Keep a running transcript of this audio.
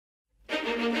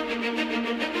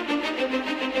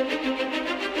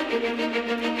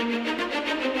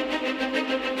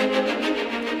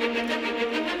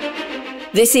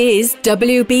This is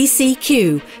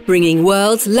WBCQ, bringing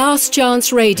World's Last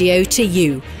Chance Radio to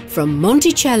you from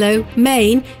Monticello,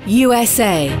 Maine,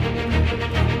 USA.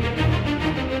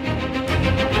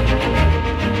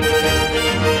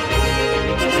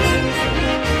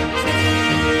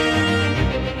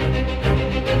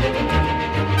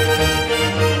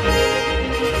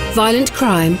 Violent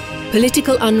crime,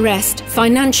 political unrest,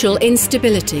 financial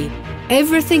instability.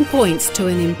 Everything points to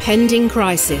an impending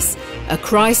crisis, a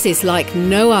crisis like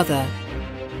no other.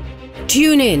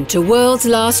 Tune in to World's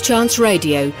Last Chance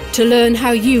Radio to learn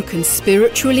how you can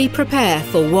spiritually prepare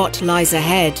for what lies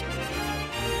ahead.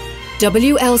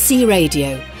 WLC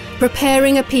Radio,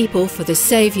 preparing a people for the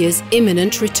Saviour's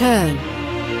imminent return.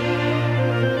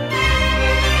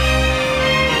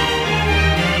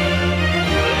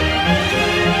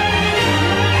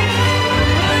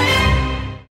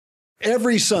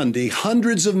 Every Sunday,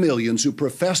 hundreds of millions who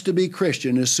profess to be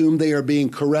Christian assume they are being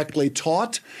correctly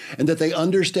taught and that they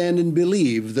understand and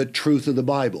believe the truth of the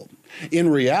Bible. In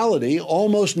reality,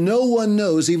 almost no one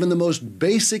knows even the most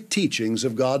basic teachings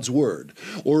of God's Word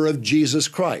or of Jesus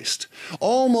Christ.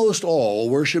 Almost all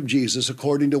worship Jesus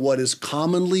according to what is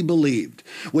commonly believed,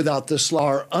 without the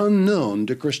are unknown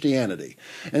to Christianity,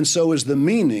 and so is the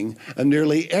meaning of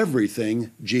nearly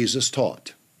everything Jesus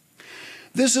taught.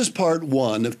 This is part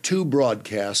one of two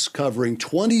broadcasts covering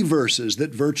 20 verses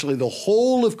that virtually the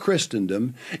whole of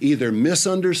Christendom either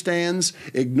misunderstands,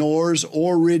 ignores,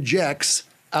 or rejects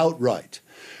outright.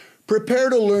 Prepare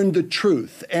to learn the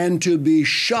truth and to be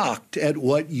shocked at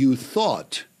what you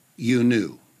thought you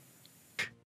knew.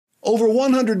 Over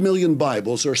 100 million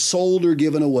Bibles are sold or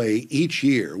given away each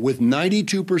year, with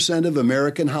 92% of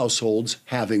American households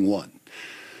having one.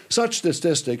 Such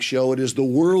statistics show it is the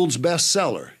world's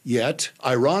bestseller, yet,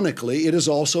 ironically, it is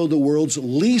also the world's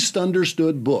least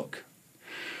understood book.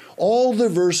 All the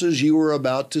verses you are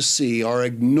about to see are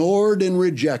ignored and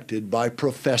rejected by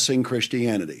professing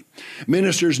Christianity.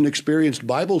 Ministers and experienced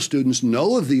Bible students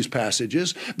know of these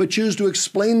passages, but choose to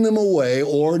explain them away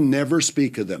or never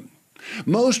speak of them.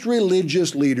 Most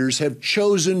religious leaders have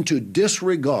chosen to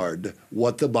disregard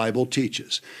what the Bible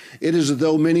teaches. It is as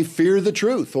though many fear the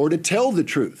truth or to tell the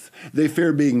truth. They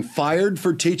fear being fired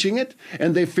for teaching it,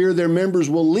 and they fear their members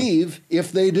will leave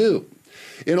if they do.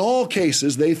 In all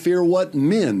cases, they fear what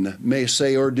men may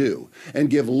say or do, and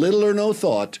give little or no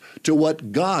thought to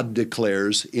what God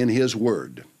declares in His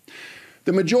Word.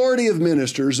 The majority of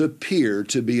ministers appear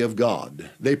to be of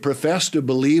God. They profess to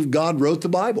believe God wrote the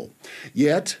Bible.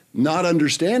 Yet, not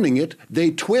understanding it, they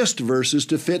twist verses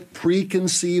to fit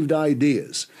preconceived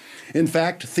ideas. In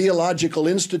fact, theological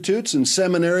institutes and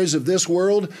seminaries of this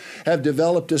world have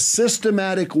developed a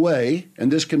systematic way,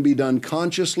 and this can be done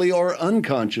consciously or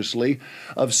unconsciously,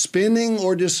 of spinning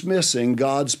or dismissing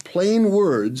God's plain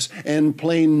words and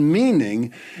plain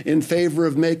meaning in favor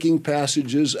of making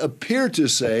passages appear to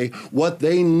say what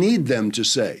they need them to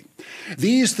say.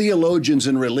 These theologians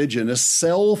and religionists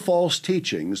sell false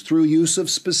teachings through use of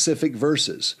specific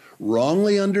verses,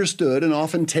 wrongly understood and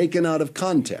often taken out of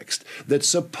context, that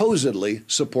supposedly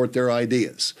support their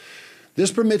ideas.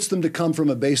 This permits them to come from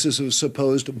a basis of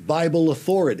supposed Bible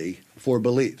authority for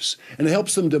beliefs, and it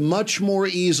helps them to much more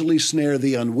easily snare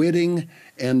the unwitting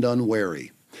and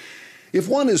unwary. If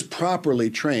one is properly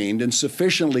trained and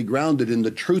sufficiently grounded in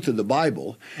the truth of the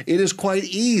Bible, it is quite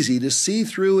easy to see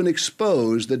through and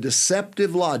expose the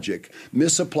deceptive logic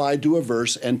misapplied to a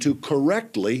verse and to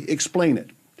correctly explain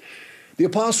it. The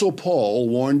Apostle Paul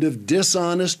warned of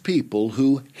dishonest people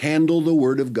who handle the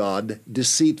Word of God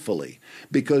deceitfully,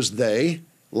 because they,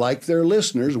 like their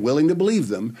listeners willing to believe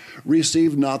them,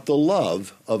 receive not the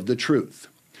love of the truth.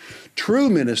 True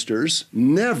ministers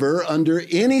never, under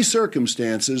any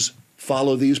circumstances,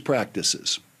 follow these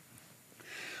practices.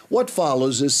 What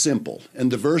follows is simple,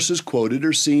 and the verses quoted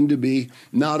are seen to be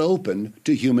not open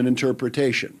to human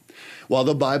interpretation. While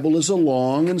the Bible is a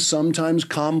long and sometimes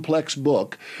complex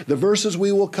book, the verses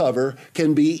we will cover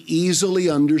can be easily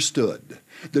understood.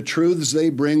 The truths they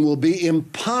bring will be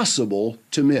impossible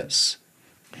to miss.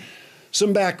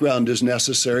 Some background is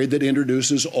necessary that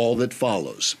introduces all that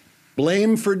follows.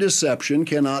 Blame for deception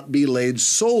cannot be laid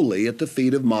solely at the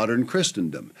feet of modern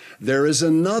Christendom. There is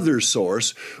another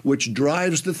source which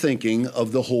drives the thinking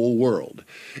of the whole world.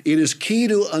 It is key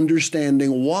to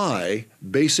understanding why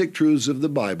basic truths of the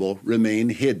Bible remain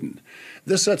hidden.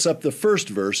 This sets up the first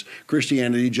verse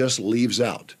Christianity just leaves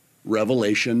out,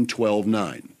 Revelation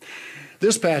 12:9.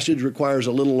 This passage requires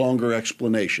a little longer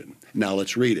explanation. Now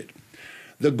let's read it.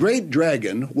 The great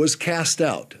dragon was cast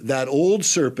out, that old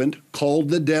serpent called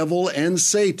the devil and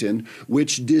Satan,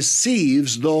 which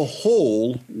deceives the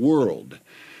whole world.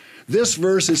 This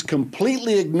verse is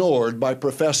completely ignored by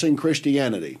professing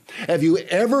Christianity. Have you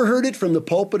ever heard it from the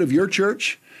pulpit of your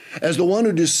church? As the one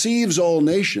who deceives all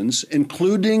nations,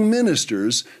 including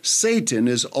ministers, Satan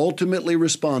is ultimately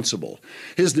responsible.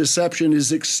 His deception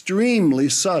is extremely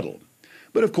subtle.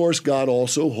 But of course, God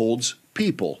also holds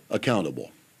people accountable.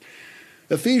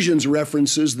 Ephesians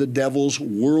references the devil's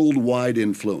worldwide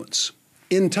influence.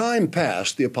 In time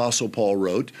past, the Apostle Paul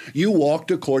wrote, you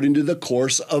walked according to the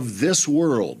course of this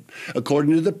world,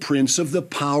 according to the prince of the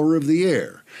power of the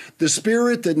air, the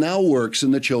spirit that now works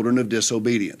in the children of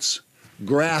disobedience.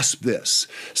 Grasp this.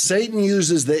 Satan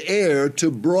uses the air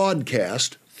to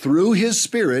broadcast through his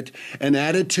spirit an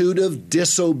attitude of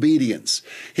disobedience.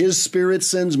 His spirit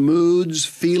sends moods,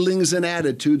 feelings, and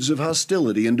attitudes of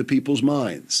hostility into people's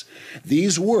minds.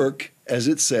 These work, as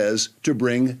it says, to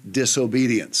bring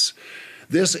disobedience.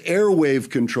 This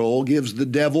airwave control gives the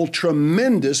devil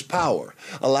tremendous power,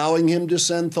 allowing him to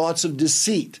send thoughts of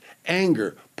deceit,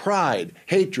 anger, pride,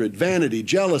 hatred, vanity,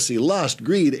 jealousy, lust,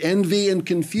 greed, envy, and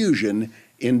confusion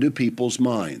into people's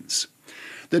minds.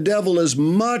 The devil is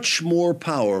much more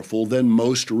powerful than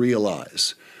most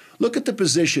realize. Look at the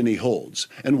position he holds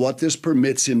and what this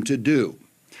permits him to do.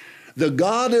 The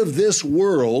God of this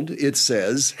world, it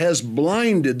says, has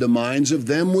blinded the minds of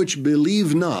them which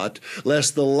believe not,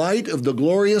 lest the light of the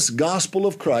glorious gospel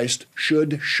of Christ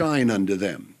should shine unto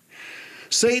them.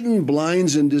 Satan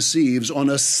blinds and deceives on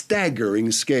a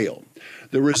staggering scale.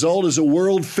 The result is a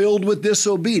world filled with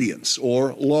disobedience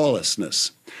or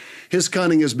lawlessness. His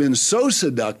cunning has been so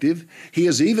seductive, he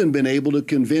has even been able to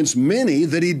convince many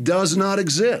that he does not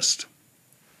exist.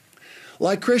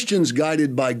 Like Christians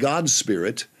guided by God's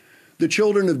Spirit, the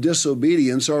children of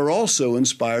disobedience are also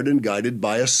inspired and guided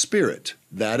by a spirit,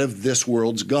 that of this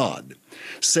world's God.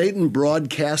 Satan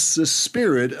broadcasts a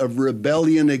spirit of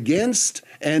rebellion against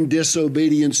and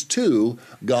disobedience to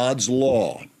God's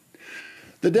law.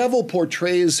 The devil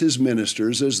portrays his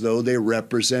ministers as though they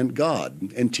represent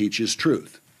God and teaches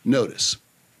truth. Notice,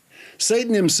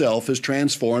 Satan himself is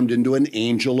transformed into an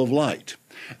angel of light.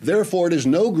 Therefore, it is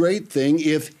no great thing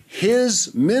if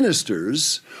his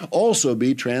ministers also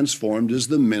be transformed as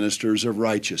the ministers of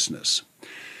righteousness.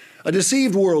 A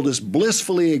deceived world is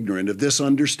blissfully ignorant of this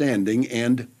understanding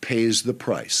and pays the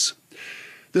price.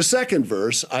 The second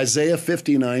verse, Isaiah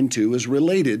 59:2, is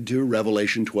related to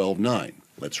Revelation 12:9.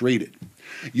 Let's read it.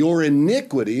 Your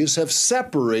iniquities have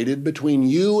separated between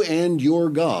you and your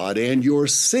God, and your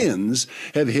sins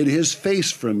have hid his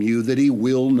face from you that he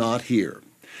will not hear.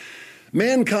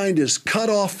 Mankind is cut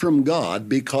off from God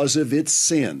because of its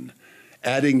sin.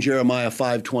 Adding Jeremiah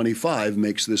 5:25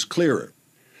 makes this clearer.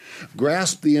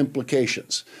 Grasp the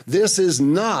implications. This is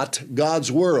not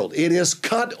God's world. It is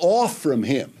cut off from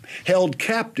him, held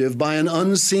captive by an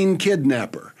unseen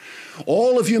kidnapper.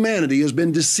 All of humanity has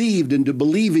been deceived into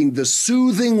believing the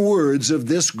soothing words of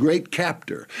this great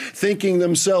captor, thinking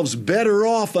themselves better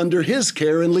off under his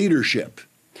care and leadership.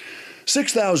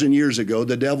 6,000 years ago,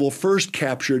 the devil first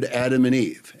captured Adam and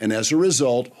Eve, and as a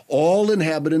result, all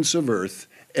inhabitants of earth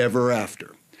ever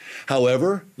after.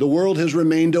 However, the world has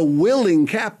remained a willing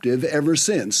captive ever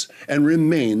since and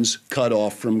remains cut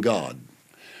off from God.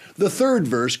 The third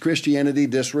verse Christianity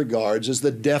disregards is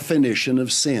the definition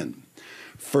of sin.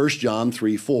 1 John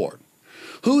 3:4.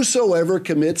 Whosoever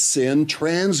commits sin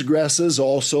transgresses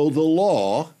also the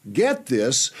law. Get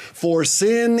this, for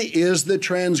sin is the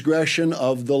transgression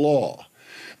of the law.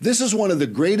 This is one of the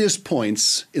greatest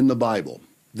points in the Bible,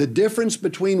 the difference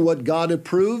between what God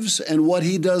approves and what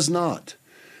he does not.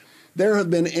 There have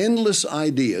been endless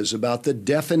ideas about the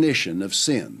definition of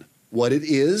sin, what it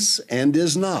is and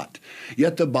is not,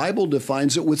 yet the Bible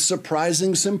defines it with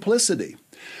surprising simplicity.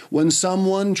 When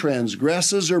someone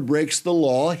transgresses or breaks the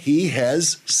law, he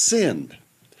has sinned.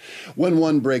 When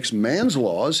one breaks man's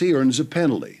laws, he earns a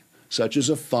penalty, such as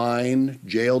a fine,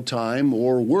 jail time,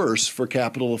 or worse for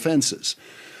capital offenses.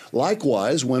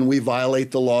 Likewise, when we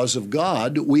violate the laws of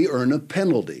God, we earn a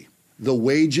penalty. The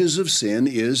wages of sin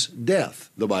is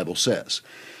death, the Bible says.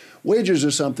 Wages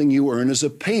are something you earn as a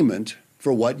payment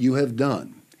for what you have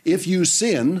done. If you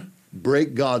sin,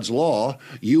 break God's law,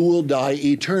 you will die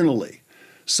eternally.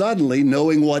 Suddenly,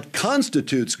 knowing what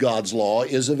constitutes God's law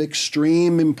is of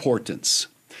extreme importance.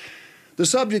 The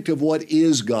subject of what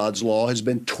is God's law has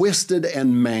been twisted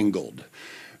and mangled.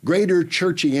 Greater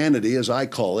churchianity, as I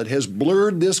call it, has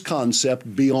blurred this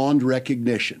concept beyond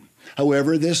recognition.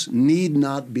 However, this need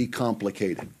not be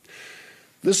complicated.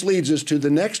 This leads us to the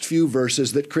next few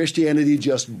verses that Christianity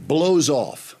just blows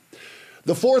off.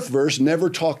 The fourth verse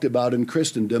never talked about in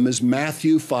Christendom is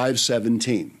Matthew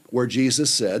 5:17, where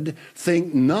Jesus said,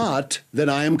 "Think not that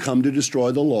I am come to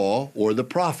destroy the law or the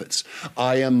prophets.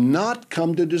 I am not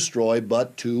come to destroy,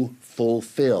 but to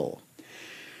fulfill."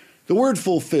 The word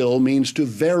fulfill means to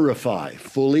verify,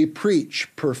 fully preach,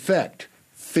 perfect,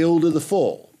 fill to the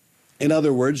full. In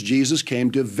other words, Jesus came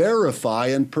to verify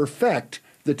and perfect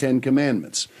the Ten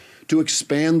Commandments, to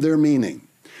expand their meaning.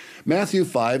 Matthew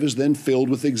 5 is then filled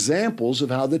with examples of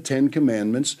how the Ten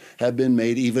Commandments have been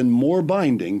made even more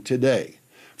binding today.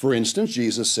 For instance,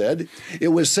 Jesus said, "It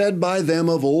was said by them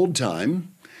of old time,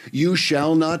 'You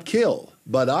shall not kill.'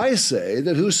 But I say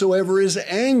that whosoever is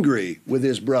angry with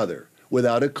his brother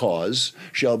without a cause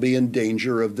shall be in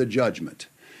danger of the judgment."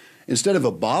 Instead of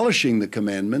abolishing the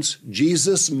commandments,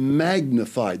 Jesus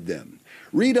magnified them.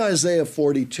 Read Isaiah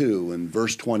 42 and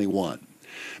verse 21.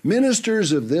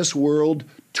 Ministers of this world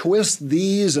twist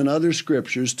these and other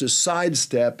scriptures to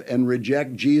sidestep and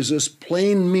reject Jesus'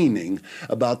 plain meaning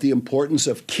about the importance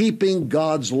of keeping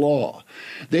God's law.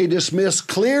 They dismiss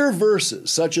clear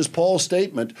verses such as Paul's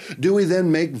statement, "Do we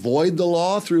then make void the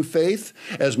law through faith?"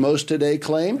 as most today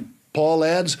claim. Paul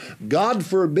adds, "God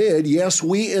forbid, yes,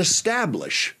 we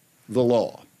establish the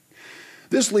law."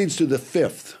 This leads to the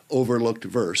fifth overlooked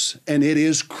verse, and it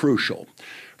is crucial.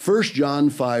 1 John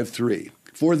 5:3.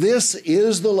 "For this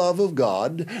is the love of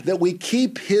God, that we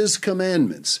keep his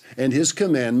commandments, and his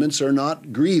commandments are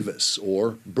not grievous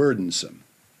or burdensome."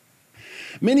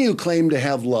 Many who claim to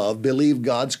have love believe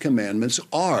God's commandments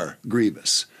are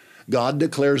grievous. God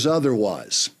declares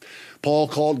otherwise. Paul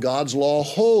called God's law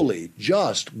holy,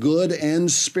 just, good,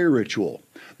 and spiritual.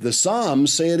 The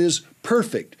Psalms say it is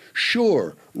perfect,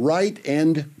 sure, right,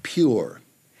 and pure.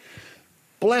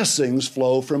 Blessings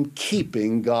flow from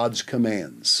keeping God's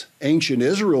commands. Ancient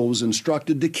Israel was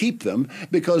instructed to keep them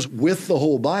because with the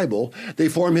whole Bible, they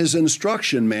form his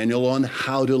instruction manual on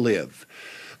how to live.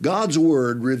 God's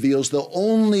Word reveals the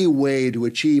only way to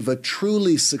achieve a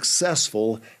truly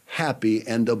successful, happy,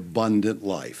 and abundant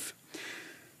life.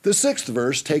 The sixth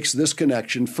verse takes this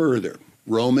connection further.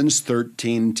 Romans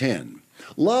 13:10.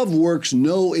 "Love works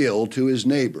no ill to his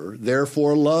neighbor,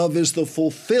 therefore love is the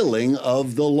fulfilling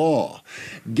of the law."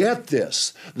 Get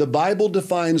this, the Bible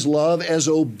defines love as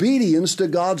obedience to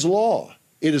God's law.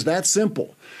 It is that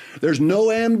simple. There's no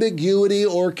ambiguity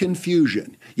or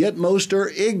confusion, yet most are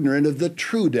ignorant of the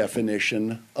true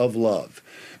definition of love.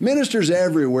 Ministers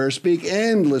everywhere speak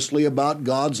endlessly about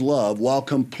God's love while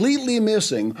completely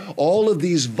missing all of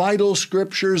these vital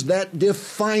scriptures that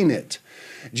define it.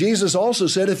 Jesus also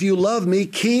said, "If you love me,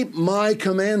 keep my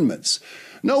commandments."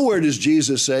 Nowhere does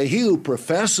Jesus say, "He who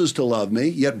professes to love me,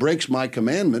 yet breaks my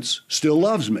commandments, still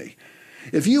loves me."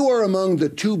 If you are among the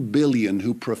 2 billion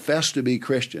who profess to be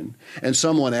Christian, and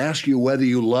someone asks you whether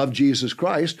you love Jesus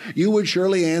Christ, you would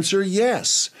surely answer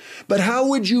yes. But how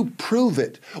would you prove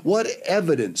it? What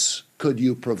evidence could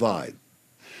you provide?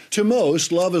 To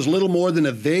most, love is little more than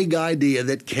a vague idea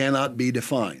that cannot be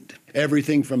defined.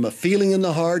 Everything from a feeling in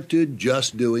the heart to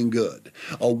just doing good.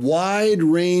 A wide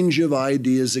range of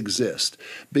ideas exist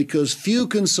because few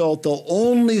consult the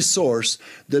only source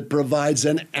that provides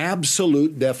an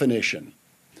absolute definition.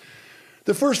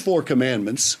 The first 4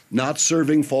 commandments, not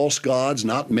serving false gods,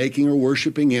 not making or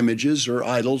worshiping images or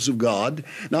idols of God,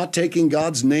 not taking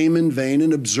God's name in vain,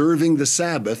 and observing the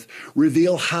Sabbath,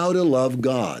 reveal how to love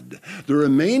God. The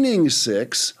remaining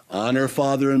 6, honor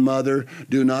father and mother,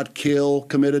 do not kill,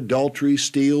 commit adultery,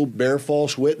 steal, bear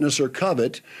false witness, or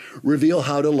covet, reveal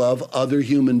how to love other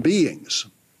human beings.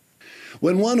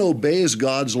 When one obeys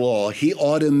God's law, he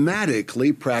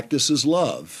automatically practices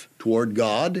love toward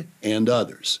God and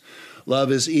others.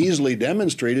 Love is easily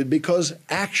demonstrated because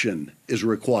action is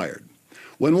required.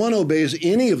 When one obeys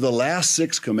any of the last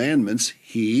 6 commandments,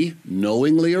 he,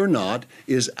 knowingly or not,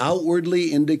 is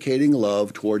outwardly indicating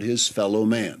love toward his fellow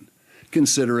man.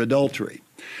 Consider adultery.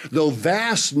 Though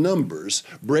vast numbers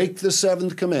break the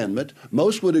 7th commandment,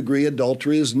 most would agree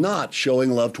adultery is not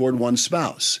showing love toward one's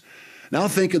spouse. Now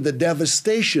think of the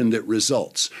devastation that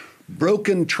results.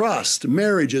 Broken trust,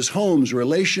 marriages, homes,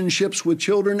 relationships with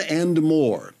children, and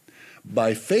more.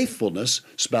 By faithfulness,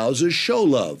 spouses show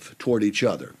love toward each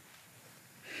other.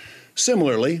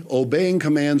 Similarly, obeying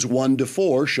commands 1 to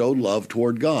 4 showed love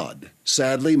toward God.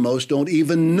 Sadly, most don't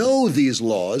even know these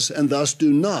laws and thus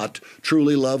do not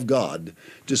truly love God,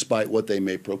 despite what they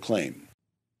may proclaim.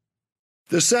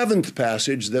 The 7th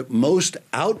passage that most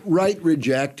outright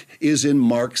reject is in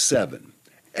Mark 7.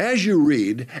 As you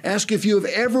read, ask if you have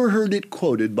ever heard it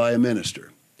quoted by a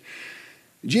minister.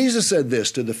 Jesus said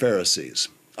this to the Pharisees,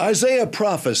 Isaiah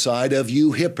prophesied of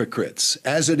you hypocrites.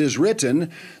 As it is written,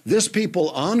 this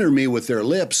people honor me with their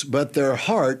lips, but their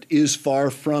heart is far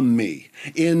from me.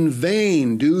 In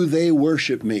vain do they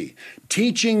worship me,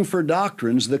 teaching for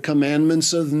doctrines the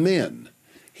commandments of men.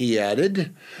 He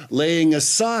added, laying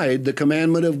aside the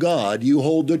commandment of God, you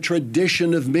hold the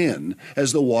tradition of men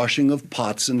as the washing of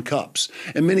pots and cups,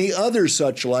 and many other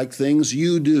such like things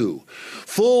you do.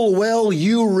 Full well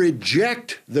you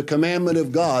reject the commandment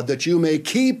of God that you may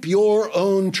keep your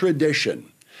own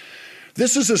tradition.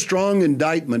 This is a strong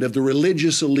indictment of the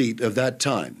religious elite of that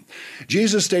time.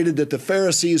 Jesus stated that the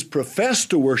Pharisees professed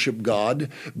to worship God,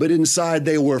 but inside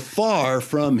they were far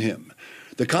from him.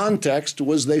 The context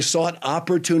was they sought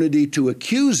opportunity to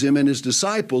accuse him and his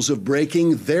disciples of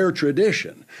breaking their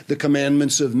tradition, the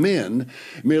commandments of men,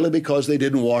 merely because they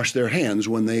didn't wash their hands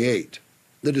when they ate.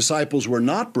 The disciples were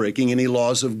not breaking any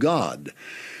laws of God.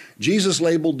 Jesus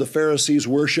labeled the Pharisees'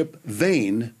 worship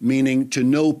vain, meaning to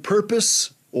no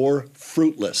purpose or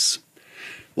fruitless.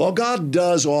 While God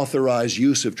does authorize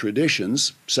use of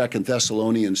traditions, 2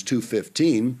 Thessalonians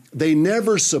 2:15, they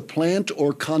never supplant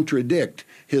or contradict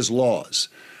his laws.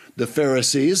 The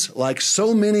Pharisees, like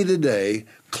so many today,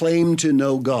 claim to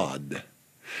know God.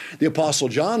 The Apostle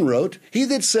John wrote, he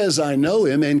that says, I know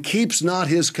him, and keeps not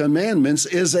his commandments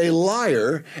is a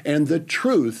liar, and the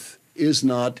truth is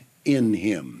not in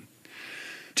him.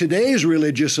 Today's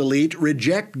religious elite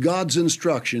reject God's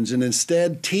instructions and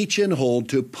instead teach and hold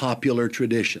to popular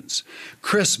traditions.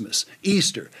 Christmas,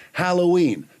 Easter,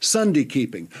 Halloween, Sunday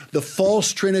keeping, the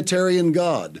false Trinitarian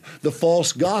God, the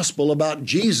false gospel about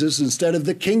Jesus instead of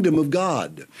the kingdom of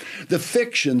God, the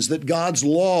fictions that God's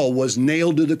law was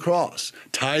nailed to the cross,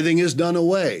 tithing is done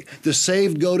away, the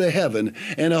saved go to heaven,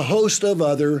 and a host of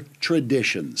other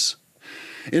traditions.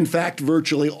 In fact,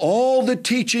 virtually all the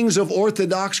teachings of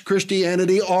Orthodox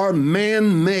Christianity are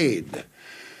man-made.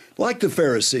 Like the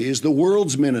Pharisees, the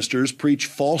world's ministers preach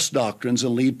false doctrines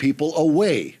and lead people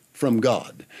away from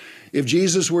God. If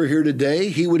Jesus were here today,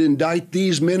 he would indict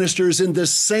these ministers in the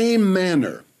same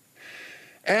manner.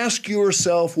 Ask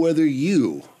yourself whether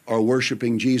you are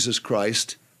worshiping Jesus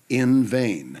Christ in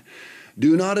vain.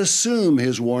 Do not assume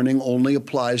his warning only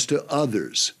applies to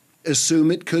others.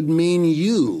 Assume it could mean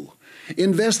you.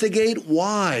 Investigate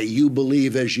why you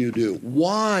believe as you do,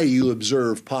 why you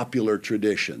observe popular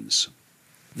traditions.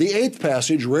 The eighth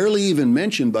passage, rarely even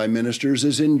mentioned by ministers,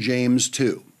 is in James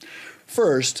 2.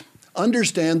 First,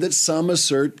 understand that some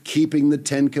assert keeping the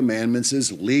Ten Commandments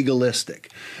is legalistic,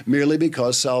 merely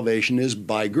because salvation is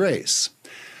by grace.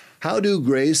 How do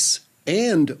grace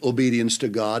and obedience to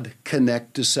God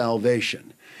connect to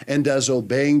salvation? And does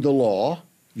obeying the law,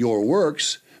 your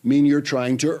works, mean you're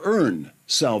trying to earn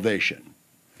salvation?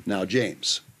 Now,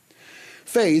 James.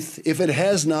 Faith, if it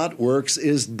has not works,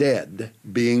 is dead,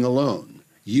 being alone.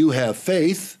 You have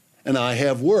faith, and I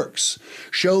have works.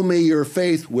 Show me your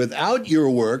faith without your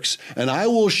works, and I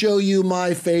will show you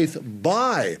my faith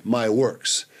by my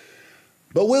works.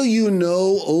 But will you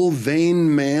know, O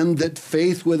vain man, that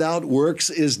faith without works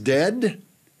is dead?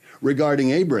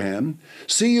 Regarding Abraham,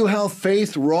 see you how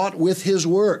faith wrought with his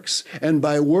works, and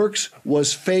by works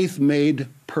was faith made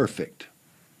perfect.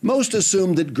 Most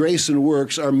assume that grace and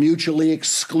works are mutually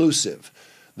exclusive.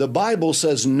 The Bible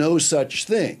says no such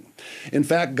thing. In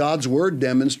fact, God's Word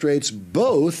demonstrates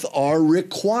both are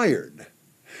required.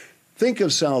 Think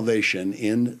of salvation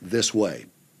in this way.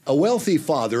 A wealthy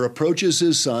father approaches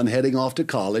his son heading off to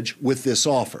college with this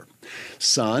offer.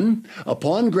 Son,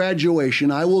 upon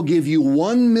graduation, I will give you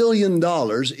 $1 million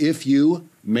if you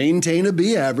maintain a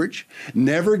B average,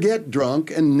 never get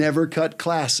drunk, and never cut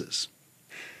classes.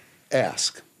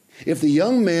 Ask, if the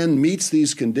young man meets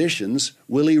these conditions,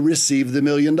 will he receive the $1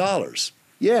 million?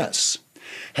 Yes.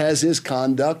 Has his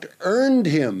conduct earned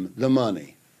him the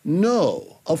money?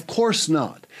 No, of course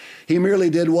not. He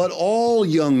merely did what all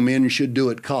young men should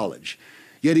do at college.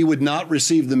 Yet he would not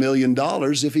receive the $1 million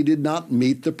if he did not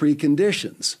meet the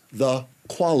preconditions, the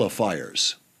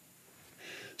qualifiers.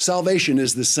 Salvation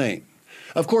is the same.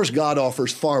 Of course, God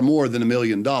offers far more than $1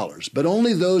 million, but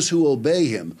only those who obey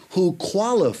him, who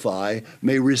qualify,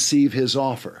 may receive his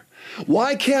offer.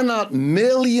 Why cannot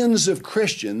millions of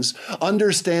Christians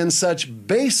understand such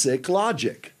basic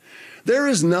logic? There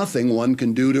is nothing one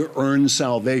can do to earn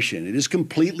salvation. It is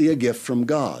completely a gift from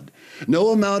God. No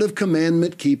amount of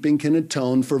commandment keeping can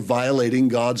atone for violating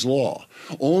God's law.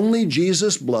 Only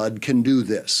Jesus' blood can do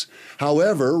this.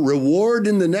 However, reward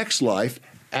in the next life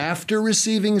after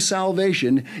receiving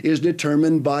salvation is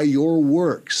determined by your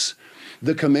works.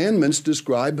 The commandments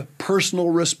describe personal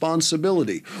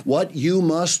responsibility, what you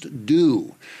must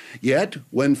do. Yet,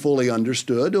 when fully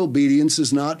understood, obedience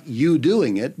is not you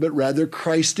doing it, but rather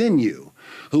Christ in you,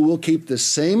 who will keep the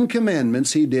same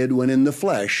commandments he did when in the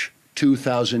flesh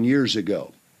 2,000 years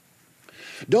ago.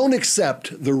 Don't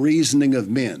accept the reasoning of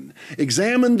men.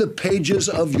 Examine the pages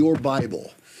of your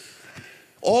Bible.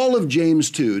 All of James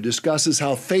 2 discusses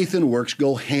how faith and works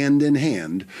go hand in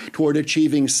hand toward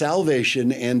achieving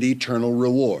salvation and eternal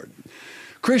reward.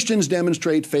 Christians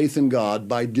demonstrate faith in God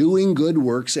by doing good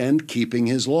works and keeping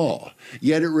his law.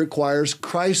 Yet it requires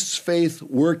Christ's faith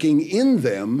working in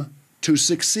them to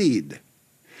succeed.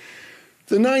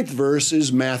 The 9th verse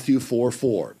is Matthew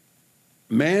 4:4.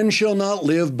 Man shall not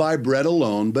live by bread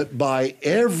alone, but by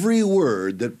every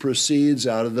word that proceeds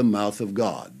out of the mouth of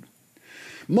God.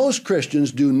 Most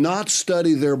Christians do not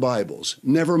study their Bibles,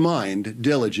 never mind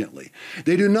diligently.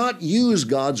 They do not use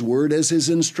God's Word as his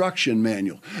instruction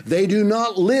manual. They do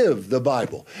not live the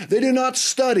Bible. They do not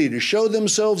study to show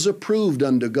themselves approved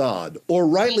unto God or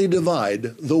rightly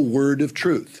divide the Word of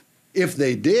truth. If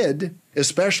they did,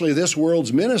 especially this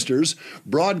world's ministers,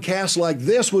 broadcasts like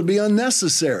this would be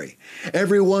unnecessary.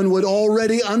 Everyone would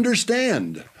already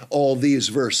understand all these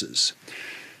verses.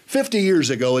 50 years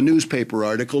ago, a newspaper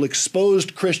article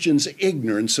exposed Christians'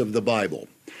 ignorance of the Bible.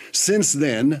 Since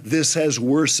then, this has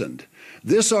worsened.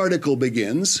 This article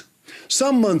begins,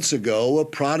 "Some months ago, a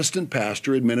Protestant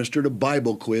pastor administered a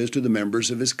Bible quiz to the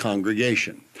members of his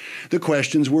congregation. The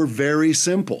questions were very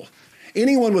simple.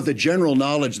 Anyone with a general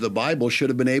knowledge of the Bible should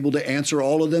have been able to answer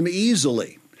all of them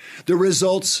easily. The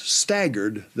results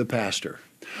staggered the pastor.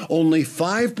 Only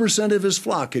 5% of his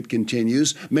flock, it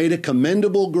continues, made a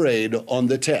commendable grade on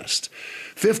the test.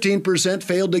 15%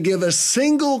 failed to give a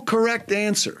single correct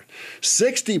answer.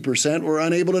 60% were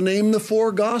unable to name the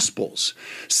 4 Gospels.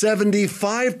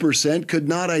 75% could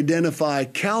not identify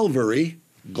Calvary,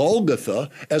 Golgotha,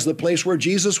 as the place where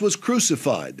Jesus was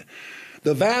crucified.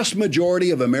 The vast majority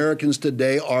of Americans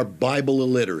today are Bible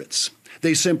illiterates.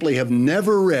 They simply have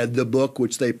never read the book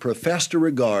which they profess to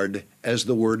regard as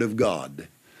the Word of God."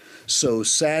 So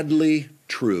sadly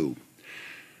true.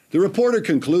 The reporter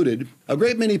concluded, a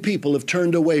great many people have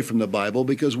turned away from the Bible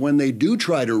because when they do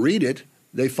try to read it,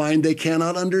 they find they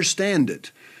cannot understand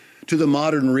it. To the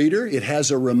modern reader, it has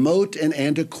a remote and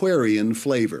antiquarian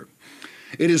flavor.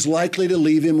 It is likely to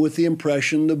leave him with the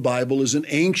impression the Bible is an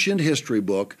ancient history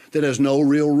book that has no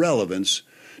real relevance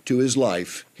to his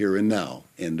life here and now.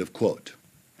 End of quote.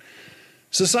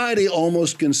 Society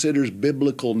almost considers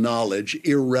biblical knowledge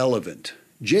irrelevant.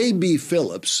 J.B.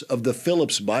 Phillips of the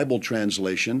Phillips Bible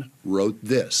Translation wrote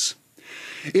this: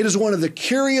 "It is one of the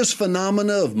curious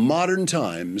phenomena of modern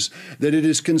times that it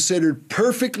is considered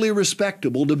perfectly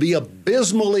respectable to be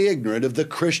abysmally ignorant of the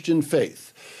Christian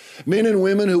faith. Men and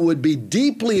women who would be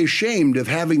deeply ashamed of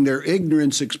having their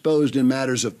ignorance exposed in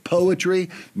matters of poetry,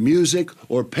 music,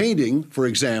 or painting, for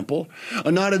example,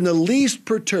 are not in the least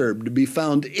perturbed to be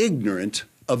found ignorant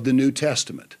of the New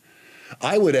Testament.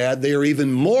 I would add they are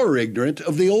even more ignorant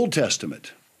of the Old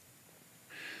Testament."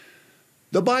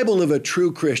 The Bible of a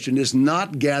true Christian is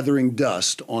not gathering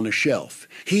dust on a shelf.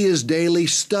 He is daily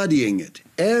studying it,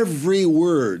 every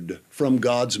word from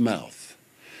God's mouth.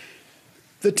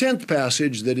 The 10th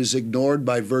passage that is ignored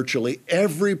by virtually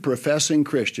every professing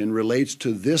Christian relates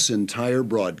to this entire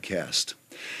broadcast.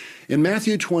 In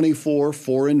Matthew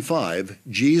 24:4 and 5,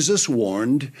 Jesus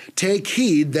warned, "Take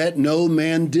heed that no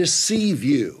man deceive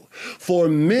you. For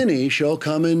many shall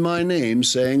come in my name,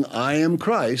 saying, I am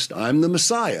Christ, I'm the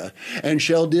Messiah, and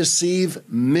shall deceive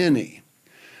many."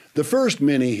 The first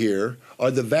many here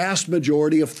are the vast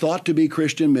majority of thought-to-be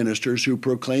Christian ministers who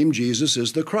proclaim Jesus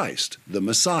is the Christ, the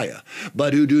Messiah,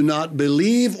 but who do not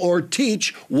believe or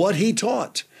teach what he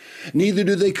taught. Neither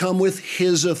do they come with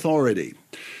his authority.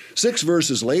 6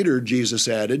 verses later, Jesus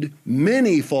added,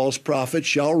 "Many false prophets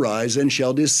shall rise and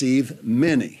shall deceive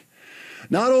many."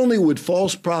 Not only would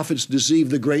false prophets deceive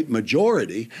the great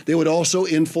majority, they would also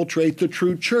infiltrate the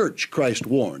true church, Christ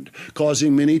warned,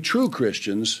 causing many true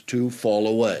Christians to fall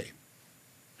away.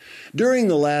 During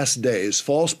the last days,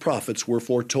 false prophets were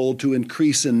foretold to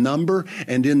increase in number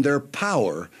and in their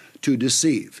power to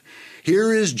deceive.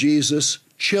 Here is Jesus'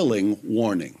 chilling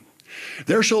warning.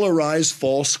 "There shall arise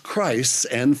false Christs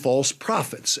and false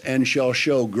prophets, and shall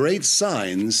show great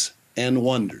signs and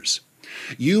wonders."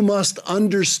 You must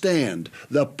understand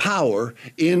the power,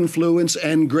 influence,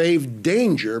 and grave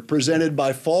danger presented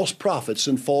by false prophets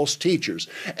and false teachers,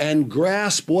 and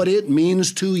grasp what it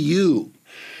means to you.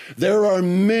 There are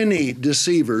many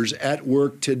deceivers at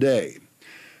work today.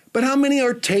 But how many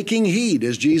are taking heed,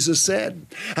 as Jesus said?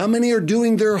 How many are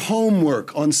doing their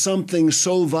homework on something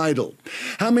so vital?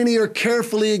 How many are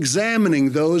carefully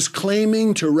examining those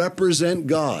claiming to represent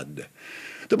God?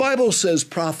 The Bible says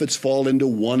prophets fall into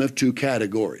one of two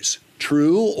categories,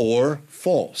 true or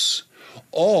false.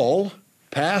 All,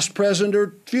 past, present,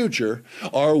 or future,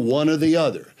 are one or the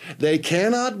other. They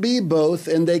cannot be both,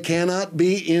 and they cannot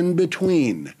be in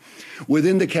between.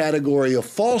 Within the category of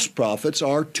false prophets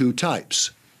are two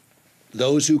types.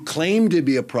 Those who claim to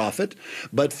be a prophet,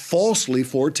 but falsely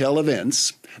foretell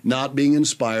events, not being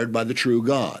inspired by the true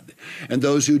God. And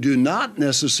those who do not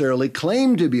necessarily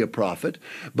claim to be a prophet,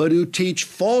 but who teach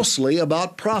falsely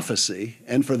about prophecy,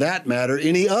 and for that matter,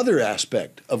 any other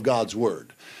aspect of God's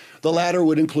Word. The latter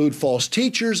would include false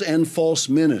teachers and false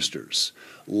ministers.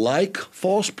 Like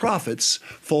false prophets,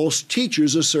 false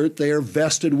teachers assert they are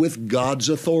vested with God's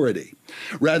authority.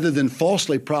 Rather than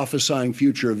falsely prophesying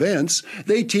future events,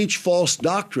 they teach false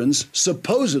doctrines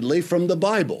supposedly from the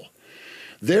Bible.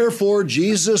 Therefore,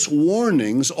 Jesus'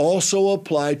 warnings also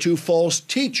apply to false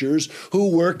teachers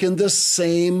who work in the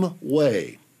same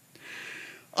way.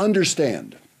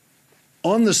 Understand,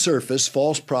 on the surface,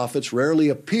 false prophets rarely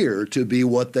appear to be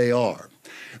what they are.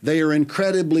 They are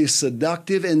incredibly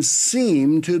seductive and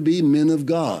seem to be men of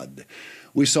God.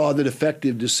 We saw that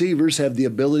effective deceivers have the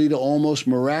ability to almost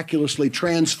miraculously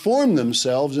transform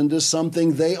themselves into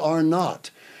something they are not.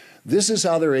 This is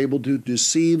how they're able to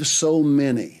deceive so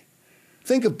many.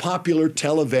 Think of popular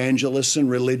televangelists and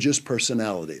religious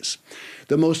personalities.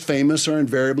 The most famous are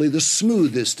invariably the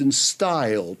smoothest in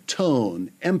style,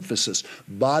 tone, emphasis,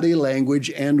 body language,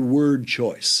 and word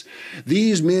choice.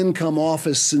 These men come off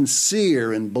as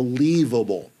sincere and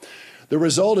believable. The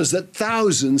result is that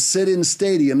thousands sit in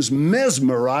stadiums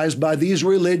mesmerized by these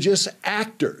religious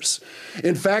actors.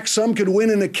 In fact, some could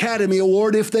win an Academy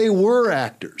Award if they were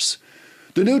actors.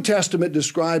 The New Testament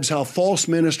describes how false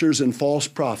ministers and false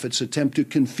prophets attempt to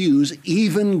confuse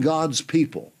even God's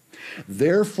people.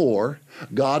 Therefore,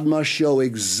 God must show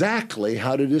exactly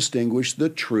how to distinguish the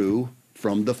true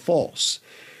from the false,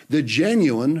 the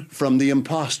genuine from the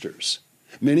imposters.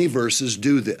 Many verses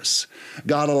do this.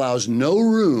 God allows no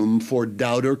room for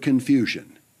doubt or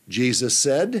confusion. Jesus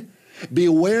said,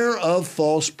 "Beware of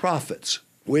false prophets,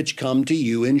 which come to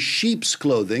you in sheep's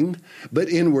clothing, but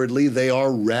inwardly they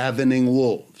are ravening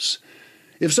wolves."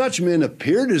 If such men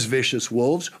appeared as vicious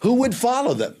wolves, who would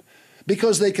follow them?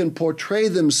 Because they can portray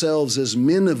themselves as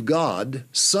men of God,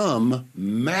 some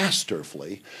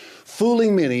masterfully.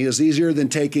 Fooling many is easier than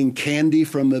taking candy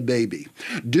from a baby.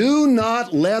 Do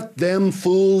not let them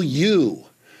fool you.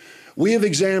 We have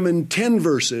examined 10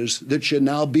 verses that should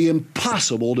now be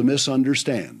impossible to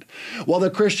misunderstand. While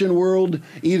the Christian world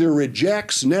either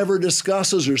rejects, never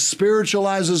discusses, or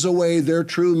spiritualizes away their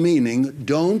true meaning,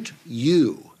 don't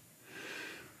you.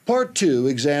 Part 2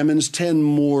 examines 10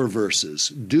 more verses.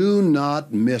 Do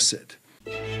not miss it.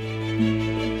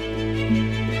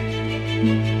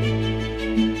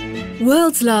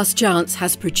 World's Last Chance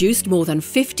has produced more than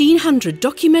 1,500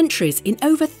 documentaries in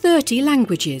over 30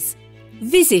 languages.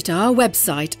 Visit our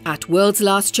website at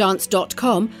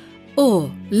worldslastchance.com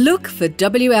or look for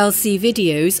WLC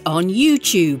videos on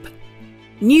YouTube.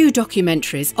 New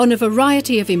documentaries on a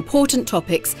variety of important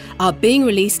topics are being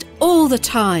released all the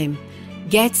time.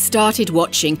 Get started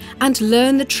watching and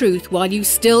learn the truth while you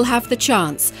still have the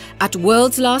chance at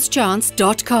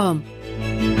worldslastchance.com.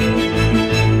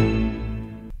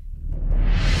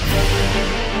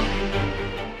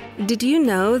 Did you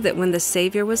know that when the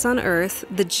Savior was on earth,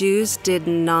 the Jews did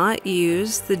not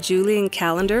use the Julian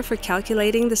calendar for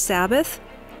calculating the Sabbath?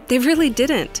 They really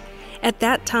didn't. At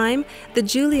that time, the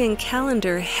Julian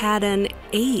calendar had an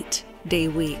 8-day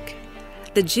week.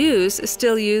 The Jews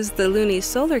still used the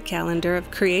lunisolar calendar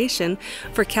of creation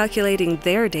for calculating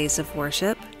their days of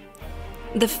worship.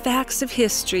 The facts of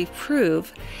history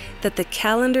prove that the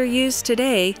calendar used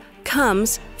today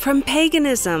comes from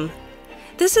paganism.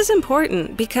 This is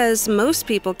important because most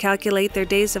people calculate their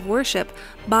days of worship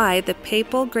by the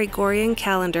papal Gregorian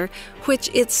calendar, which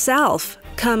itself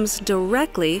comes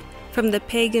directly from the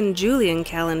pagan Julian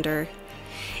calendar.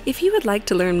 If you would like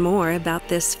to learn more about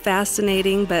this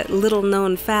fascinating but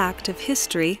little-known fact of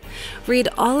history, read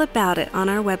all about it on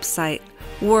our website,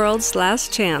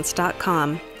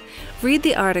 worldslastchance.com. Read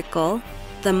the article,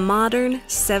 The Modern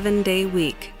 7-Day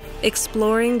Week,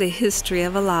 Exploring the History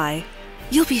of a Lie.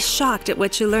 You'll be shocked at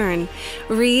what you learn.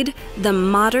 Read The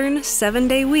Modern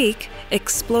 7-Day Week,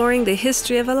 Exploring the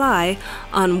History of a Lie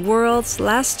on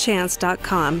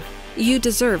worldslastchance.com. You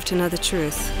deserve to know the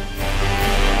truth.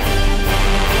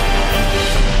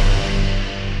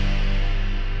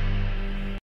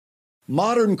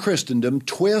 Modern Christendom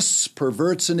twists,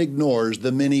 perverts, and ignores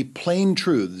the many plain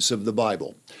truths of the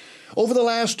Bible. Over the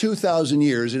last 2,000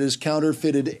 years, it has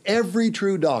counterfeited every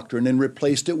true doctrine and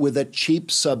replaced it with a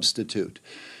cheap substitute.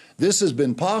 This has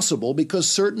been possible because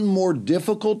certain more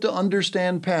difficult to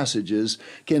understand passages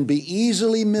can be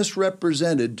easily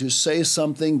misrepresented to say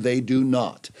something they do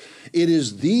not. It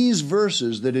is these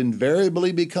verses that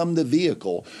invariably become the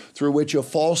vehicle through which a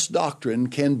false doctrine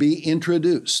can be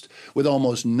introduced, with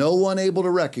almost no one able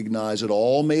to recognize it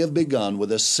all may have begun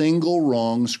with a single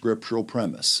wrong scriptural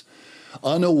premise.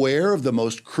 Unaware of the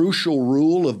most crucial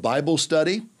rule of Bible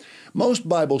study, most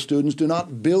Bible students do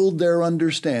not build their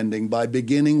understanding by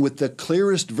beginning with the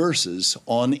clearest verses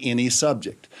on any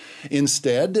subject.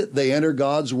 Instead, they enter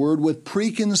God's Word with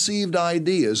preconceived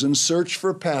ideas and search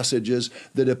for passages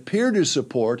that appear to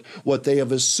support what they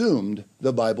have assumed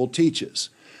the Bible teaches.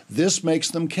 This makes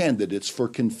them candidates for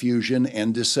confusion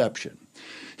and deception.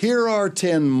 Here are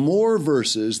 10 more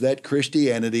verses that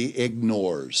Christianity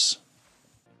ignores.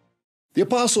 The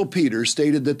Apostle Peter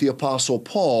stated that the Apostle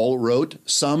Paul wrote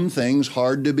some things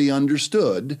hard to be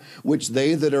understood, which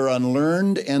they that are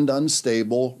unlearned and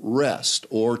unstable wrest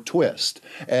or twist,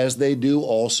 as they do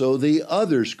also the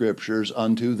other scriptures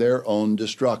unto their own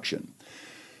destruction.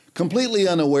 Completely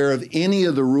unaware of any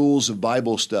of the rules of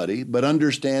Bible study, but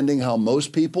understanding how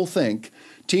most people think,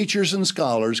 teachers and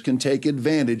scholars can take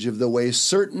advantage of the way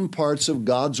certain parts of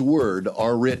God's Word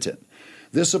are written.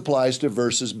 This applies to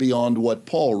verses beyond what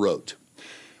Paul wrote.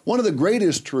 One of the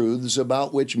greatest truths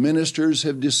about which ministers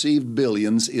have deceived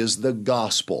billions is the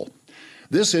gospel.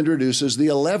 This introduces the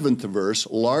 11th verse,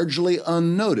 largely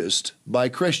unnoticed by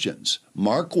Christians.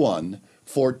 Mark 1,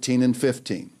 14 and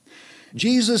 15.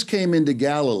 Jesus came into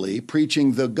Galilee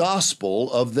preaching the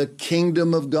gospel of the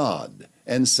kingdom of God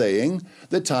and saying,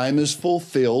 "The time is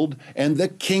fulfilled and the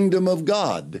kingdom of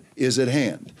God is at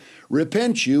hand.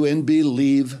 Repent you and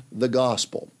believe the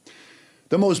gospel."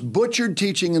 The most butchered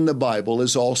teaching in the Bible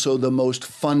is also the most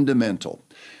fundamental.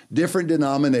 Different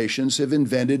denominations have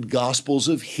invented gospels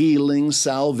of healing,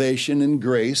 salvation, and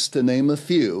grace, to name a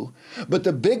few, but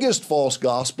the biggest false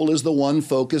gospel is the one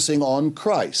focusing on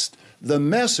Christ, the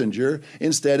messenger,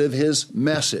 instead of his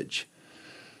message.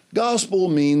 Gospel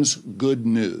means good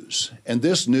news, and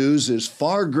this news is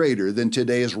far greater than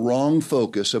today's wrong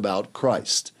focus about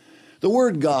Christ. The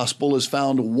word gospel is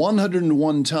found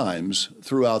 101 times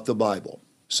throughout the Bible.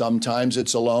 Sometimes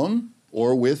it's alone,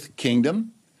 or with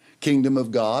kingdom, kingdom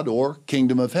of God, or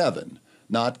kingdom of heaven,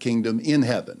 not kingdom in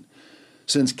heaven.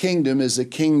 Since kingdom is a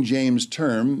King James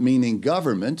term meaning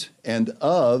government, and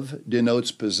of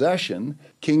denotes possession,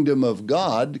 kingdom of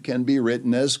God can be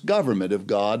written as government of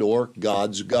God or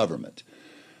God's government.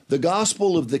 The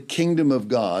gospel of the kingdom of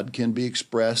God can be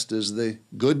expressed as the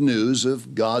good news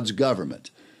of God's government.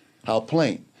 How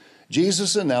plain.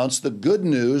 Jesus announced the good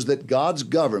news that God's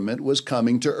government was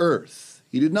coming to earth.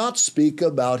 He did not speak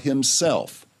about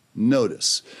himself.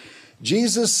 Notice,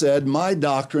 Jesus said, "My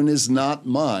doctrine is not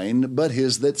mine, but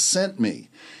his that sent me.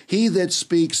 He that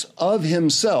speaks of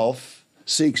himself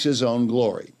seeks his own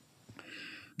glory."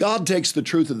 God takes the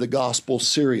truth of the gospel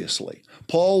seriously.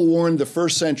 Paul warned the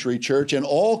first century church and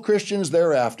all Christians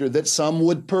thereafter that some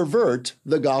would pervert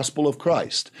the gospel of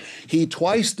Christ. He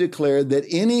twice declared that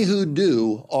any who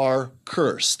do are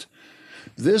cursed.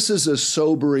 This is a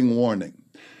sobering warning.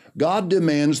 God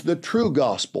demands the true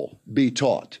gospel be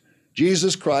taught.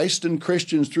 Jesus Christ and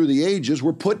Christians through the ages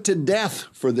were put to death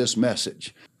for this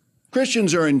message.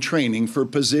 Christians are in training for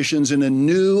positions in a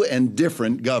new and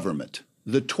different government.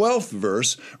 The 12th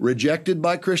verse, rejected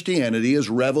by Christianity, is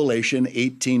Revelation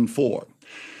 18:4.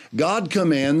 God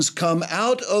commands, "Come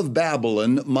out of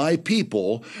Babylon, my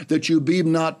people, that you be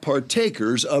not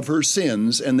partakers of her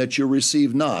sins, and that you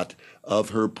receive not of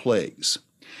her plagues."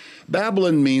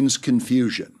 Babylon means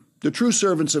confusion. The true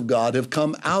servants of God have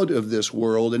come out of this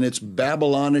world and its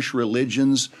Babylonish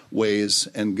religions, ways,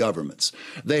 and governments.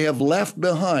 They have left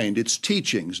behind its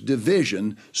teachings,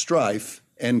 division, strife,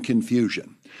 and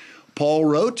confusion. Paul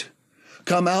wrote,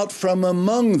 "Come out from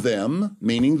among them,"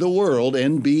 meaning the world,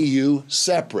 "and be you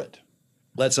separate."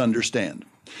 Let's understand.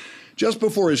 Just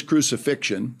before his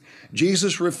crucifixion,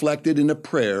 Jesus reflected in a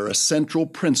prayer a central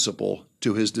principle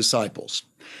to his disciples.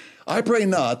 "I pray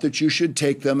not that you should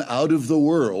take them out of the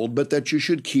world, but that you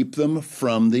should keep them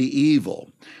from the evil.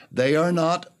 They are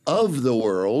not of the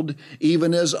world,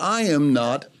 even as I am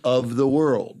not of the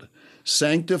world.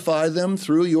 Sanctify them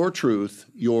through your truth.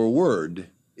 Your word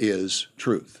is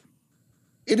truth."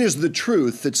 It is the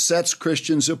truth that sets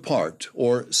Christians apart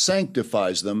or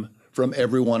sanctifies them from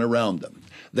everyone around them.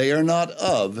 They are not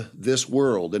of this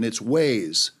world and its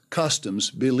ways, customs,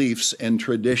 beliefs, and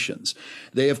traditions.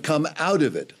 They have come out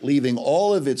of it, leaving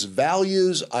all of its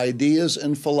values, ideas,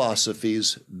 and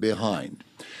philosophies behind.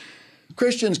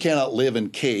 Christians cannot live in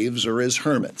caves or as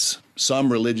hermits.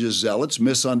 Some religious zealots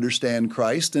misunderstand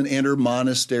Christ and enter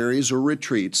monasteries or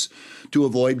retreats to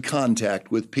avoid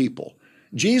contact with people.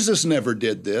 Jesus never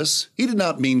did this. He did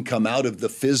not mean come out of the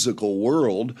physical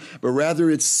world, but rather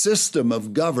its system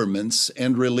of governments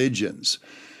and religions.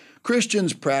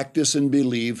 Christians practice and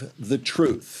believe the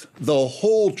truth, the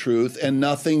whole truth, and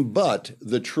nothing but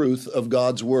the truth of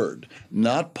God's Word,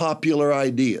 not popular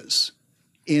ideas,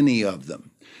 any of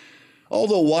them.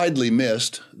 Although widely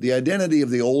missed, the identity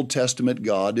of the Old Testament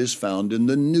God is found in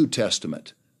the New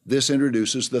Testament. This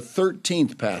introduces the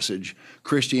 13th passage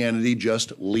Christianity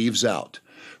just leaves out,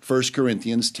 1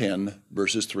 Corinthians 10,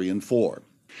 verses 3 and 4.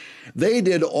 They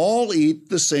did all eat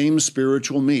the same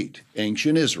spiritual meat,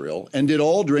 ancient Israel, and did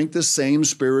all drink the same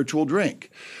spiritual drink.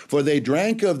 For they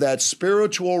drank of that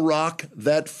spiritual rock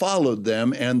that followed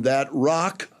them, and that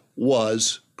rock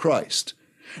was Christ.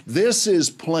 This is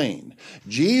plain.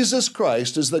 Jesus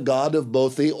Christ is the God of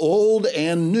both the Old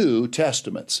and New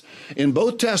Testaments. In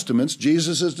both Testaments,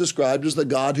 Jesus is described as the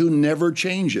God who never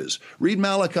changes. Read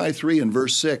Malachi 3 and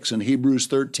verse 6 and Hebrews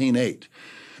 13:8.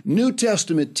 New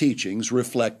Testament teachings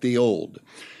reflect the Old.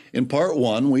 In part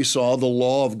 1, we saw the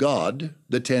law of God,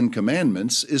 the Ten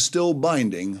Commandments, is still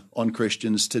binding on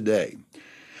Christians today.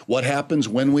 What happens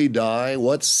when we die,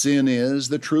 what sin is,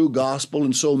 the true gospel,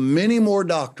 and so many more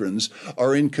doctrines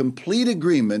are in complete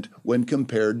agreement when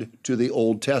compared to the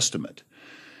Old Testament.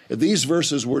 If these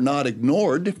verses were not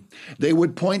ignored, they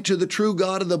would point to the true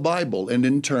God of the Bible and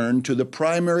in turn to the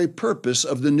primary purpose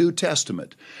of the New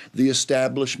Testament, the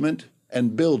establishment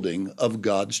and building of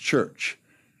God's church.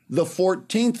 The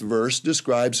 14th verse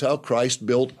describes how Christ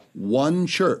built one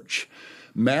church.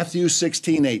 Matthew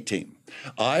 16:18.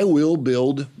 I will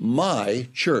build my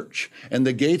church, and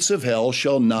the gates of hell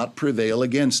shall not prevail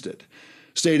against it.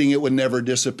 Stating it would never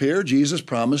disappear, Jesus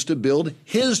promised to build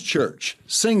his church,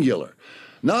 singular,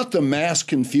 not the mass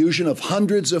confusion of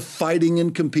hundreds of fighting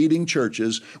and competing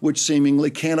churches which seemingly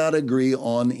cannot agree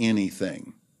on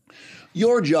anything.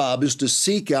 Your job is to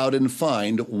seek out and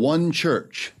find one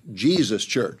church, Jesus'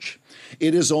 church.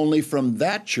 It is only from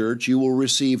that church you will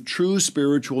receive true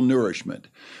spiritual nourishment,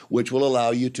 which will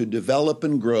allow you to develop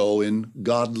and grow in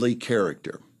godly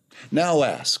character. Now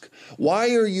ask,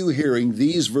 why are you hearing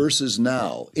these verses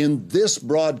now in this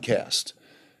broadcast?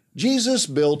 Jesus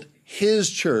built his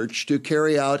church to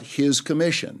carry out his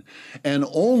commission, and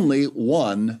only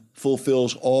one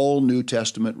fulfills all New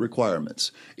Testament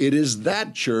requirements. It is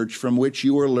that church from which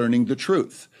you are learning the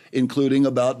truth, including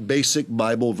about basic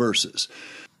Bible verses.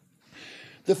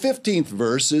 The 15th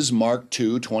verse is Mark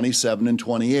 2:27 and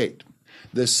 28.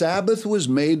 The Sabbath was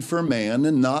made for man,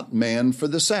 and not man for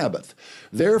the Sabbath.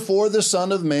 Therefore the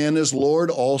Son of Man is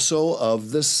Lord also of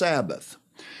the Sabbath.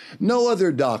 No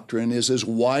other doctrine is as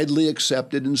widely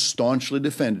accepted and staunchly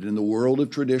defended in the world of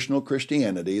traditional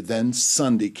Christianity than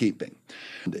Sunday keeping.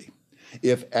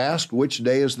 If asked which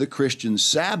day is the Christian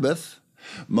Sabbath,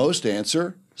 most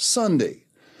answer Sunday.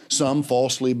 Some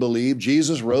falsely believe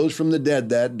Jesus rose from the dead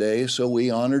that day, so we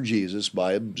honor Jesus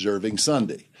by observing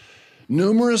Sunday.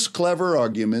 Numerous clever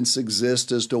arguments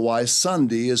exist as to why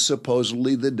Sunday is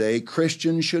supposedly the day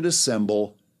Christians should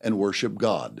assemble and worship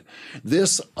God.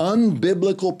 This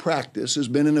unbiblical practice has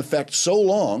been in effect so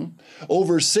long,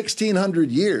 over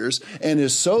 1,600 years, and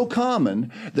is so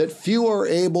common that few are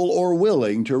able or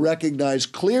willing to recognize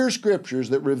clear scriptures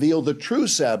that reveal the true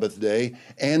Sabbath day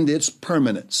and its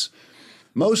permanence.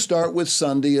 Most start with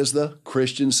Sunday as the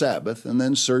Christian Sabbath and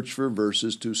then search for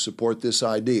verses to support this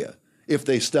idea, if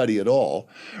they study at all,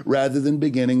 rather than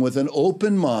beginning with an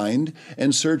open mind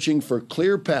and searching for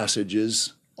clear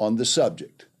passages on the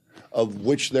subject, of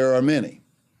which there are many.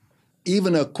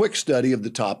 Even a quick study of the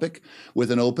topic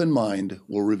with an open mind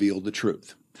will reveal the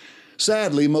truth.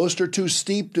 Sadly, most are too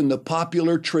steeped in the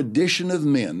popular tradition of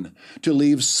men to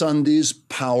leave Sunday's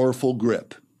powerful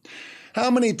grip. How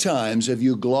many times have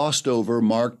you glossed over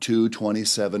Mark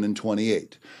 2:27 and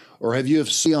 28? Or have you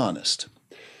been honest?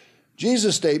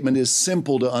 Jesus' statement is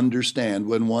simple to understand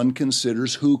when one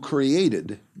considers who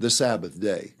created the Sabbath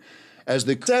day. As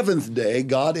the seventh day,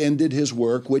 God ended his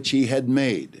work which he had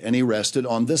made, and he rested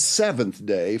on the seventh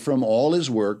day from all his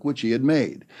work which he had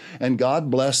made. And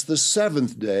God blessed the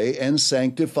seventh day and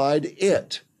sanctified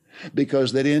it,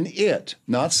 because that in it,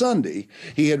 not Sunday,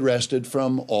 he had rested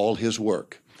from all his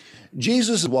work.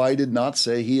 Jesus' why did not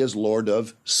say he is Lord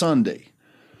of Sunday.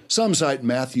 Some cite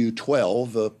Matthew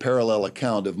 12, a parallel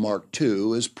account of Mark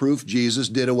 2, as proof Jesus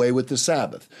did away with the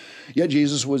Sabbath. Yet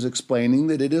Jesus was explaining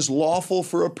that it is lawful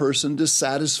for a person to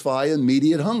satisfy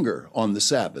immediate hunger on the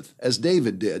Sabbath, as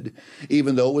David did,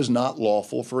 even though it was not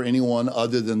lawful for anyone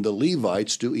other than the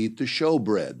Levites to eat the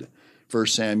showbread. 1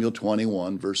 Samuel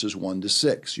 21, verses 1 to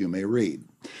 6, you may read.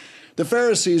 The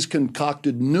Pharisees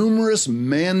concocted numerous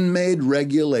man-made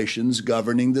regulations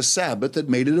governing the Sabbath that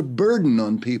made it a burden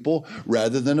on people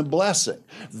rather than a blessing.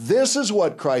 This is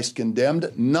what Christ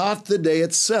condemned, not the day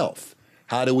itself.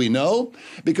 How do we know?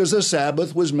 Because the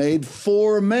Sabbath was made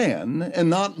for man and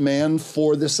not man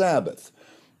for the Sabbath.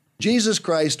 Jesus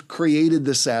Christ created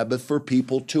the Sabbath for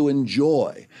people to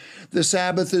enjoy. The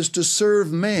Sabbath is to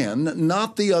serve man,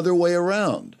 not the other way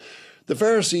around. The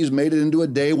Pharisees made it into a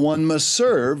day one must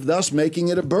serve, thus making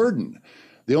it a burden.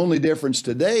 The only difference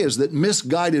today is that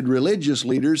misguided religious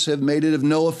leaders have made it of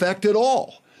no effect at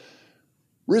all.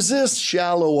 Resist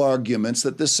shallow arguments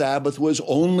that the Sabbath was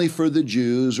only for the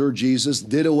Jews or Jesus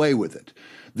did away with it.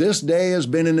 This day has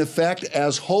been in effect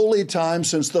as holy time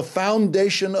since the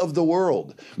foundation of the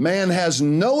world. Man has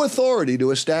no authority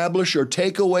to establish or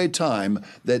take away time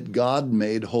that God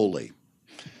made holy.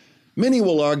 Many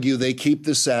will argue they keep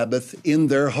the Sabbath in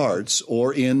their hearts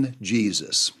or in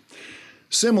Jesus.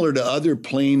 Similar to other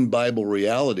plain Bible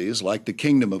realities like the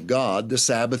kingdom of God, the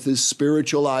Sabbath is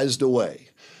spiritualized away.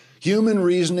 Human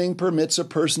reasoning permits a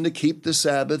person to keep the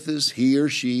Sabbath as he or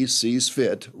she sees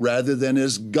fit, rather than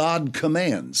as God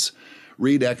commands.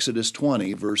 Read Exodus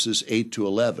 20, verses 8 to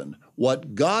 11.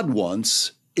 What God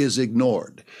wants is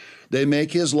ignored. They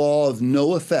make his law of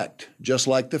no effect, just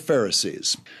like the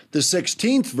Pharisees. The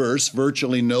 16th verse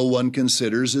virtually no one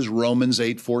considers is Romans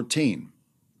 8:14.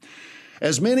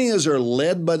 As many as are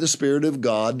led by the Spirit of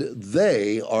God,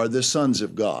 they are the sons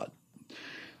of God.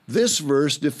 This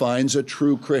verse defines a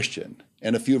true Christian.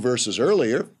 And a few verses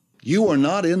earlier, you are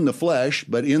not in the flesh,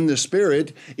 but in the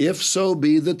Spirit, if so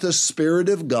be that the Spirit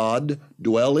of God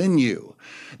dwell in you.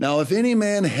 Now, if any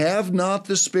man have not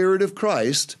the Spirit of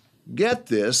Christ, get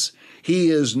this,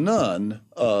 he is none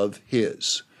of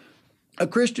his. A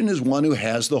Christian is one who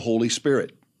has the Holy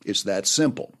Spirit. It's that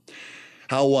simple.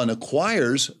 How one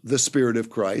acquires the Spirit of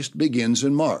Christ begins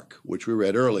in Mark, which we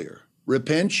read earlier.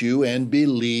 Repent you and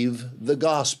believe the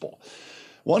gospel.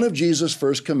 One of Jesus'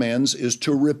 first commands is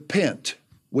to repent,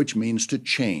 which means to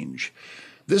change.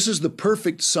 This is the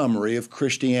perfect summary of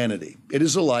Christianity. It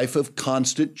is a life of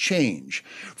constant change,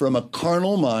 from a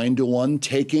carnal mind to one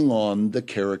taking on the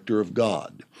character of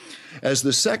God. As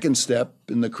the second step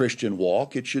in the Christian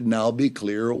walk, it should now be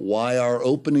clear why our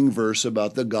opening verse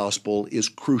about the gospel is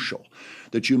crucial,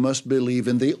 that you must believe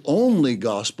in the only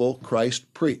gospel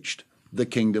Christ preached, the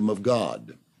kingdom of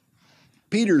God.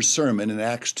 Peter's sermon in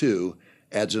Acts 2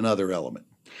 adds another element.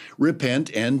 Repent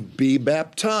and be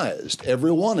baptized,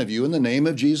 every one of you, in the name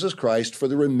of Jesus Christ for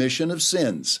the remission of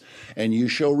sins, and you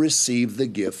shall receive the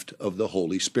gift of the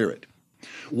Holy Spirit.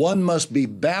 One must be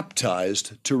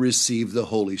baptized to receive the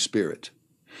Holy Spirit.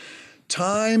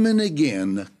 Time and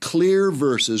again, clear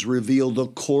verses reveal the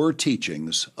core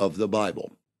teachings of the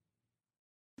Bible.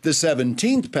 The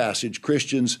 17th passage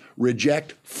Christians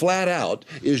reject flat out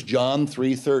is John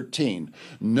 3:13.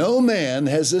 No man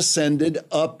has ascended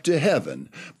up to heaven,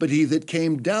 but he that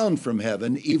came down from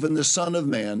heaven, even the Son of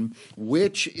Man,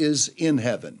 which is in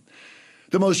heaven.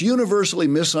 The most universally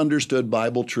misunderstood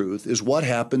Bible truth is what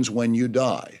happens when you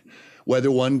die, whether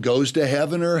one goes to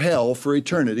heaven or hell for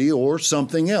eternity or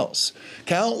something else.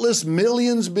 Countless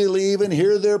millions believe and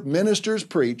hear their ministers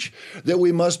preach that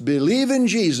we must believe in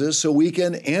Jesus so we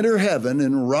can enter heaven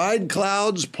and ride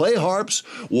clouds, play harps,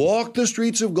 walk the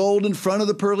streets of gold in front of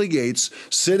the pearly gates,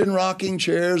 sit in rocking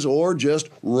chairs, or just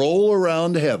roll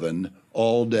around heaven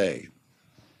all day.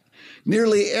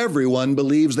 Nearly everyone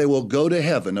believes they will go to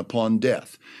heaven upon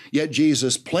death. Yet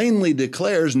Jesus plainly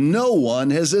declares no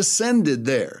one has ascended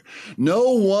there.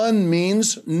 No one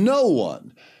means no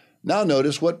one. Now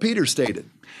notice what Peter stated.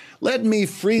 Let me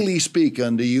freely speak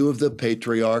unto you of the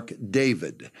patriarch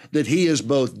David, that he is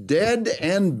both dead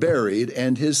and buried,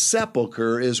 and his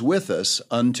sepulchre is with us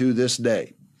unto this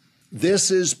day. This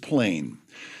is plain.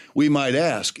 We might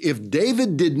ask, if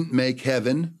David didn't make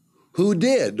heaven, who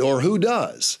did or who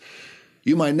does?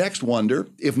 You might next wonder,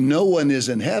 if no one is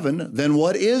in heaven, then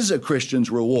what is a Christian's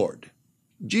reward?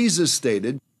 Jesus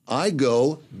stated, I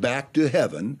go back to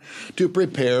heaven to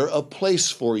prepare a place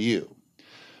for you.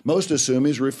 Most assume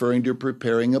he's referring to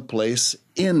preparing a place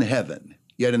in heaven.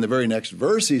 Yet in the very next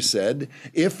verse he said,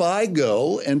 if I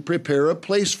go and prepare a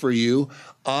place for you,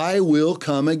 I will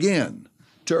come again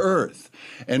to earth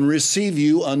and receive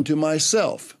you unto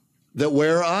myself, that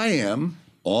where I am,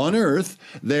 on earth,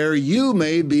 there you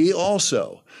may be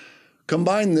also.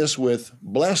 Combine this with,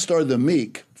 blessed are the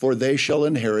meek, for they shall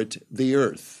inherit the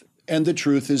earth. And the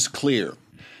truth is clear.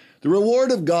 The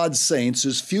reward of God's saints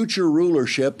is future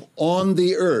rulership on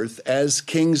the earth as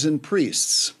kings and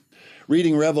priests.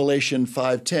 Reading Revelation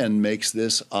 5:10 makes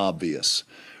this obvious.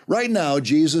 Right now,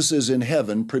 Jesus is in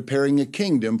heaven preparing a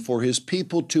kingdom for his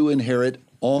people to inherit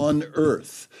on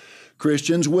earth.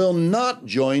 Christians will not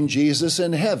join Jesus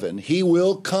in heaven. He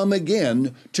will come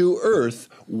again to earth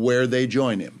where they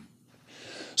join him.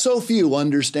 So few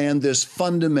understand this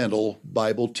fundamental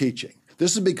Bible teaching.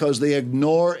 This is because they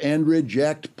ignore and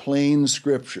reject plain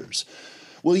scriptures.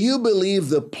 Will you believe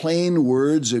the plain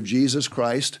words of Jesus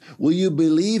Christ? Will you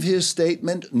believe his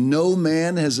statement, no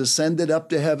man has ascended up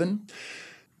to heaven?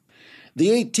 The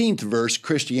 18th verse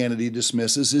Christianity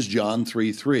dismisses is John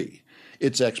 3:3.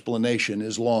 Its explanation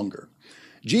is longer.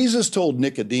 Jesus told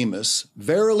Nicodemus,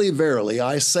 "Verily, verily,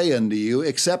 I say unto you,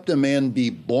 except a man be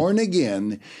born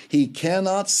again, he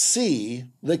cannot see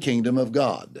the kingdom of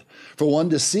God. For one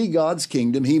to see God's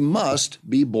kingdom, he must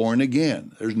be born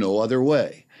again. There's no other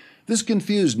way." This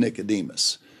confused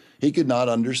Nicodemus. He could not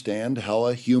understand how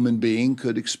a human being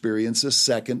could experience a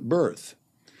second birth.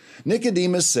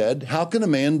 Nicodemus said, "How can a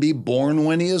man be born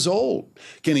when he is old?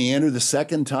 Can he enter the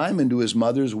second time into his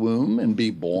mother's womb and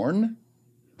be born?"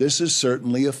 This is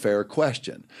certainly a fair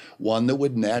question, one that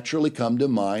would naturally come to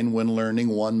mind when learning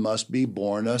one must be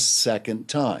born a second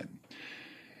time.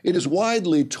 It is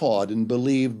widely taught and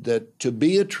believed that to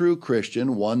be a true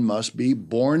Christian, one must be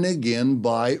born again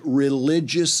by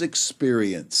religious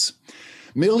experience.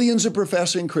 Millions of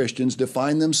professing Christians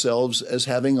define themselves as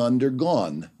having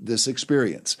undergone this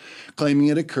experience, claiming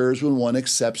it occurs when one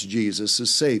accepts Jesus as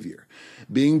Savior.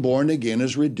 Being born again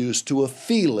is reduced to a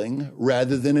feeling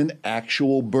rather than an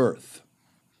actual birth.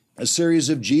 A series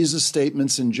of Jesus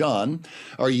statements in John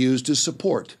are used to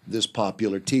support this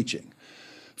popular teaching.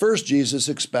 First, Jesus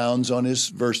expounds on his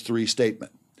verse 3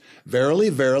 statement. "Verily,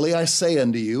 verily, I say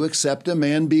unto you, except a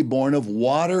man be born of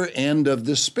water and of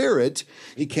the Spirit,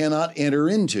 he cannot enter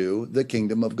into the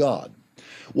kingdom of God."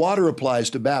 Water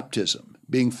applies to baptism,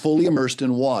 being fully immersed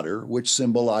in water, which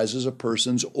symbolizes a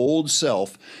person's old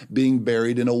self being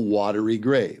buried in a watery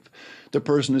grave. The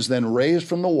person is then raised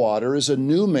from the water as a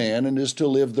new man and is to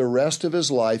live the rest of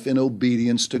his life in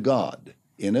obedience to God.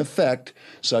 In effect,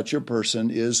 such a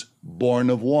person is born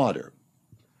of water.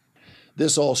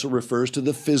 This also refers to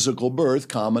the physical birth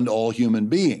common to all human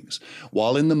beings.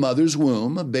 While in the mother's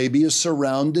womb, a baby is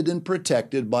surrounded and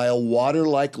protected by a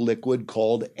water-like liquid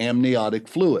called amniotic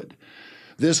fluid.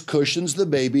 This cushions the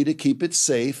baby to keep it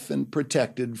safe and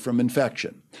protected from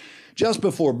infection. Just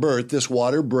before birth, this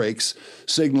water breaks,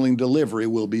 signaling delivery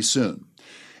will be soon.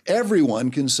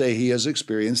 Everyone can say he has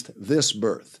experienced this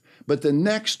birth, but the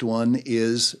next one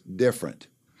is different.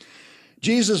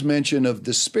 Jesus' mention of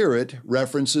the Spirit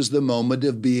references the moment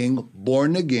of being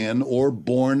born again or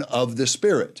born of the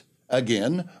Spirit.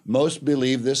 Again, most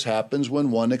believe this happens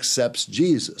when one accepts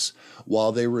Jesus,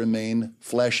 while they remain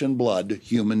flesh and blood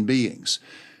human beings.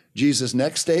 Jesus'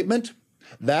 next statement,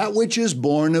 "That which is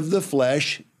born of the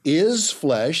flesh is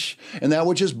flesh, and that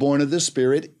which is born of the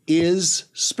Spirit is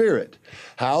spirit."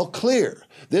 How clear!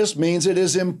 This means it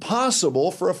is impossible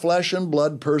for a flesh and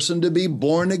blood person to be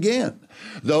born again.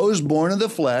 Those born of the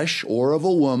flesh or of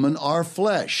a woman are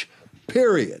flesh,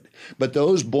 period. But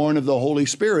those born of the Holy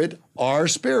Spirit are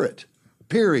spirit,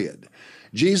 period.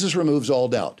 Jesus removes all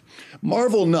doubt.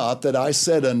 "Marvel not that I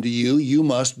said unto you, you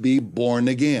must be born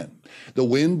again. The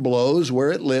wind blows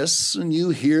where it lists, and you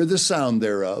hear the sound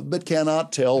thereof, but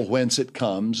cannot tell whence it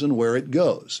comes and where it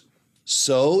goes.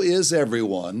 So is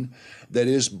everyone that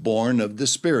is born of the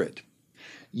Spirit."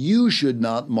 You should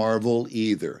not marvel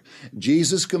either.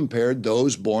 Jesus compared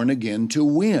those born again to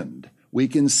wind. We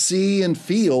can see and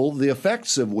feel the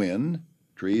effects of wind,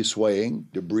 trees swaying,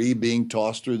 debris being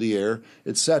tossed through the air,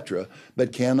 etc.,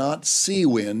 but cannot see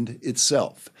wind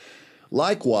itself.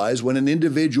 Likewise, when an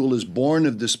individual is born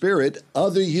of the Spirit,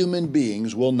 other human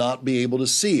beings will not be able to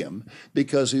see him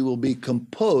because he will be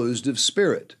composed of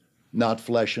spirit, not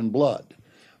flesh and blood.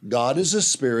 God is a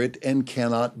spirit and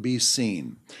cannot be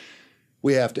seen.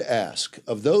 We have to ask,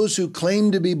 of those who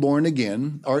claim to be born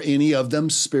again, are any of them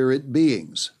spirit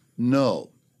beings? No,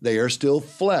 they are still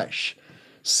flesh.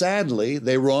 Sadly,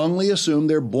 they wrongly assume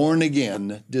they're born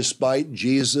again despite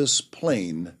Jesus'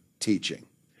 plain teaching.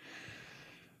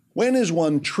 When is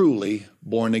one truly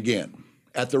born again?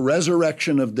 At the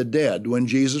resurrection of the dead, when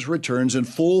Jesus returns in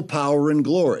full power and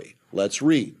glory. Let's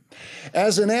read.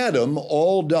 "As in Adam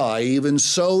all die, even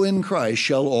so in Christ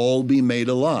shall all be made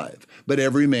alive, but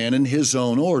every man in his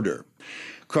own order.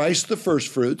 Christ the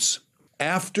firstfruits,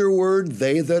 Afterward,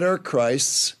 they that are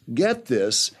Christ's, get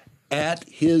this, at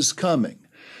his coming.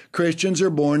 Christians are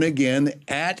born again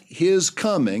at his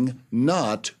coming,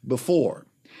 not before.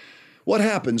 What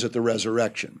happens at the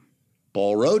resurrection?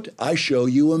 Paul wrote, I show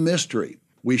you a mystery.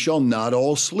 We shall not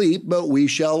all sleep, but we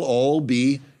shall all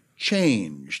be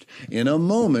changed in a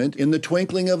moment, in the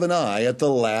twinkling of an eye, at the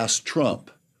last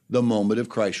trump, the moment of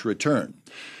Christ's return.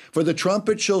 For the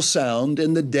trumpet shall sound,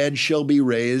 and the dead shall be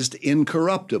raised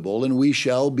incorruptible, and we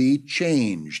shall be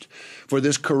changed. For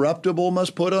this corruptible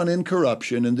must put on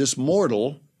incorruption, and this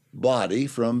mortal body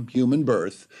from human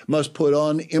birth must put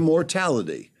on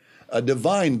immortality, a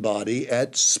divine body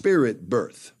at spirit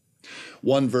birth.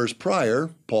 One verse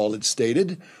prior, Paul had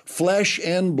stated, flesh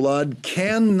and blood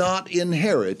cannot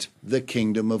inherit the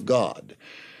kingdom of God.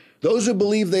 Those who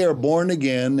believe they are born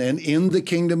again and in the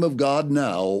kingdom of God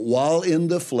now, while in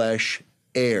the flesh,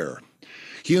 err.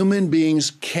 Human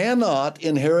beings cannot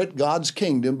inherit God's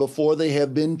kingdom before they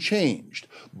have been changed,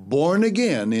 born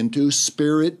again into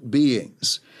spirit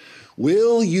beings.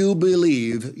 Will you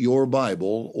believe your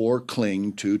Bible or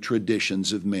cling to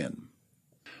traditions of men?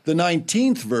 The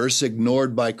 19th verse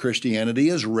ignored by Christianity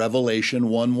is Revelation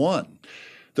 1:1.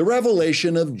 The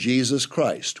revelation of Jesus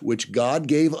Christ, which God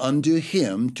gave unto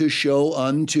him to show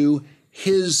unto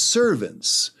his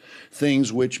servants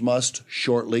things which must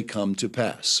shortly come to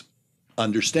pass.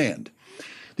 Understand,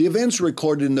 the events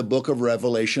recorded in the book of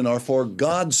Revelation are for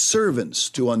God's servants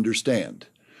to understand.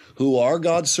 Who are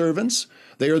God's servants?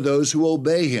 They are those who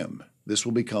obey him. This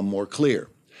will become more clear.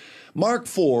 Mark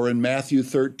 4 and Matthew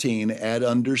 13 add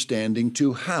understanding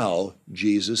to how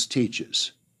Jesus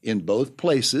teaches. In both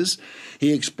places,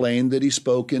 he explained that he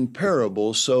spoke in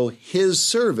parables so his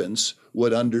servants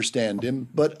would understand him,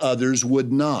 but others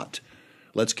would not.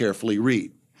 Let's carefully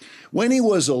read. When he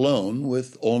was alone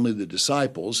with only the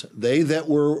disciples, they that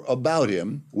were about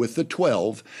him with the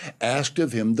 12 asked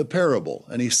of him the parable,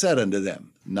 and he said unto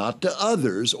them, not to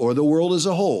others or the world as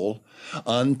a whole,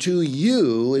 unto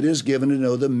you it is given to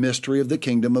know the mystery of the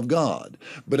kingdom of God,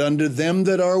 but unto them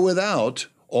that are without,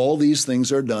 all these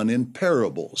things are done in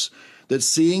parables, that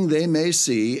seeing they may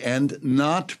see and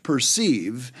not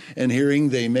perceive, and hearing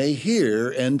they may hear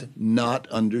and not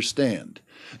understand.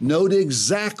 Note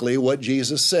exactly what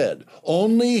Jesus said.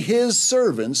 Only his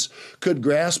servants could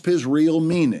grasp his real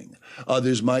meaning.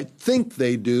 Others might think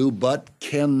they do, but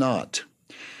cannot.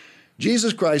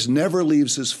 Jesus Christ never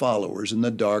leaves his followers in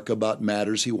the dark about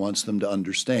matters he wants them to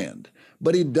understand,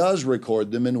 but he does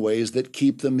record them in ways that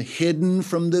keep them hidden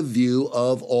from the view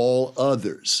of all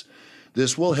others.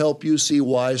 This will help you see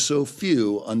why so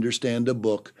few understand a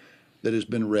book that has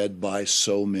been read by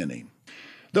so many.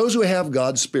 Those who have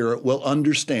God's Spirit will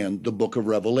understand the book of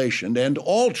Revelation and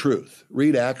all truth.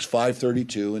 Read Acts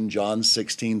 5:32 and John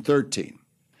 16:13.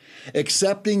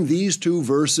 Accepting these two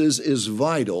verses is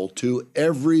vital to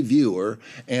every viewer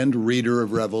and reader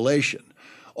of Revelation.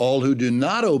 All who do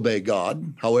not obey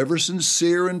God, however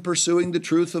sincere in pursuing the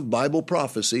truth of Bible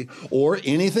prophecy or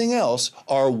anything else,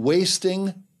 are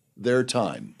wasting their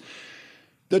time.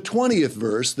 The 20th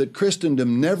verse that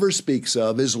Christendom never speaks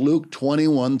of is Luke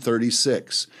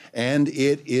 21:36, and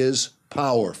it is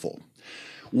powerful.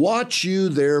 Watch you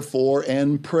therefore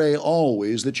and pray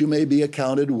always that you may be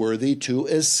accounted worthy to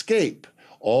escape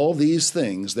all these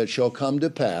things that shall come to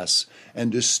pass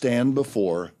and to stand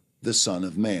before the Son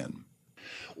of Man.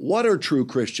 What are true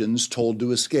Christians told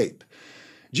to escape?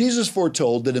 Jesus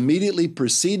foretold that immediately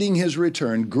preceding his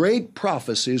return, great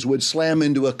prophecies would slam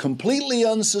into a completely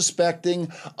unsuspecting,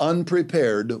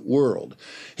 unprepared world.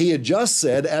 He had just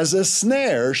said, as a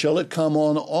snare shall it come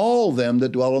on all them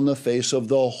that dwell on the face of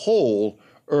the whole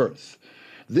earth.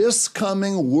 This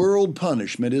coming world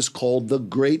punishment is called the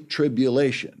Great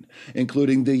Tribulation,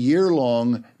 including the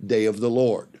year-long Day of the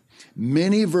Lord.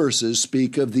 Many verses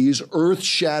speak of these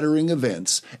earth-shattering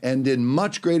events, and in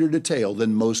much greater detail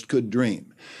than most could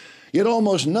dream. Yet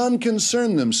almost none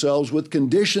concern themselves with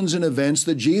conditions and events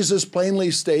that Jesus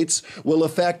plainly states will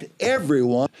affect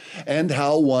everyone and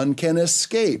how one can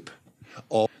escape.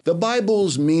 The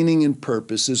Bible's meaning and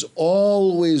purpose is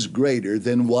always greater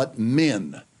than what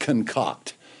men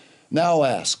concoct. Now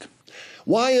ask,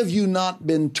 why have you not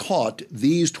been taught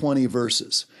these 20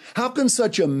 verses? How can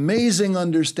such amazing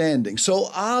understanding, so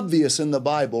obvious in the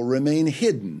Bible, remain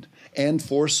hidden and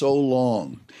for so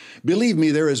long? Believe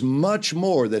me, there is much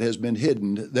more that has been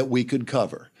hidden that we could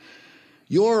cover.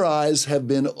 Your eyes have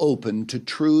been opened to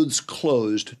truths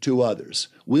closed to others.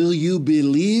 Will you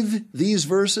believe these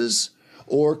verses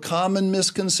or common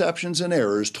misconceptions and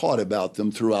errors taught about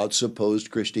them throughout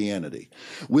supposed Christianity?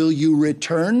 Will you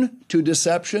return to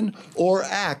deception or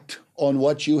act on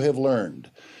what you have learned?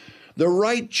 The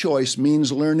right choice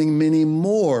means learning many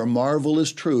more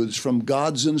marvelous truths from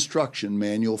God's instruction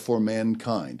manual for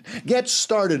mankind. Get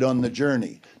started on the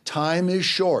journey. Time is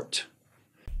short.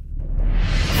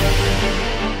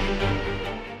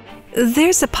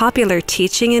 There's a popular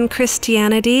teaching in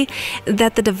Christianity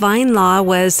that the divine law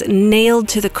was nailed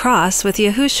to the cross with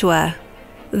Yahushua.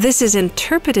 This is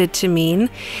interpreted to mean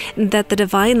that the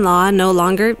divine law no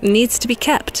longer needs to be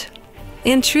kept.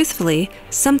 And truthfully,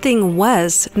 something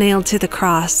was nailed to the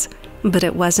cross, but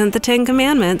it wasn't the Ten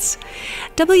Commandments.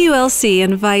 WLC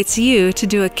invites you to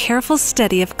do a careful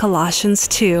study of Colossians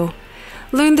 2.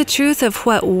 Learn the truth of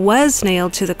what was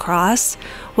nailed to the cross,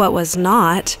 what was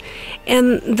not,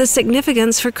 and the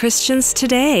significance for Christians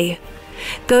today.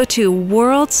 Go to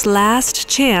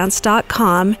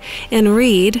worldslastchance.com and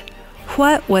read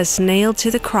What Was Nailed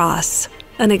to the Cross,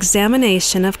 an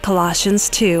examination of Colossians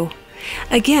 2.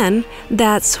 Again,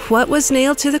 that's What Was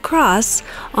Nailed to the Cross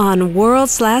on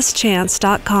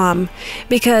worldslastchance.com,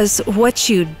 because what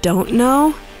you don't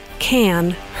know can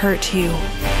hurt you.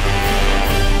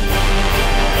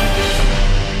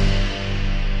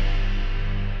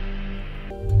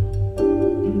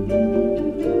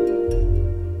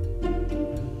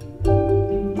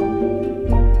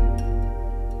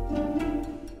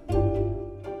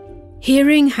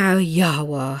 Hearing how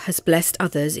Yahuwah has blessed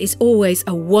others is always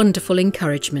a wonderful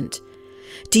encouragement.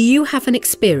 Do you have an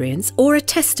experience or a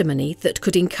testimony that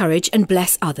could encourage and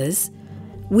bless others?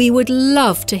 We would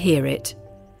love to hear it.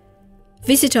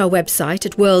 Visit our website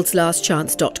at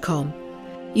worldslastchance.com.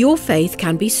 Your faith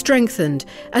can be strengthened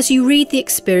as you read the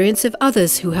experience of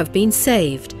others who have been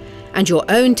saved, and your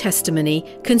own testimony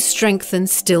can strengthen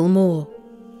still more.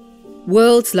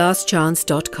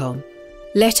 worldslastchance.com.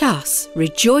 Let us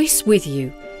rejoice with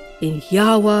you in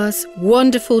Yahweh's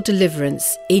wonderful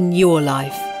deliverance in your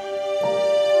life.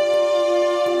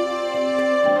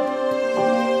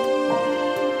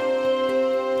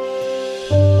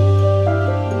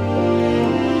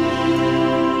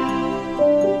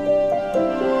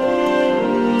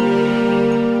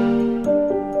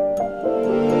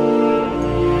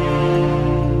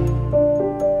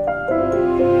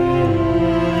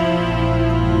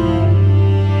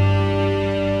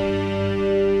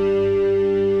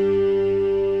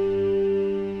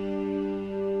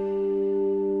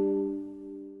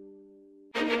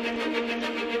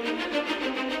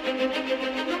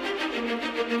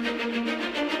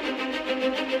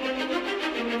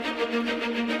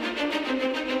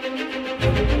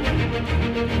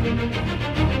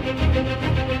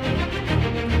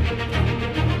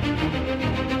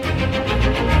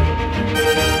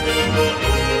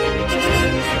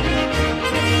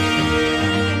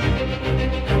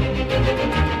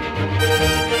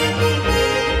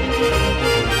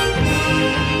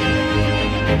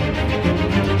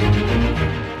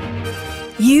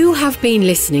 You have been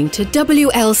listening to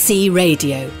WLC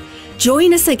Radio.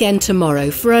 Join us again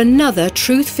tomorrow for another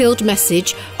truth-filled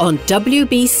message on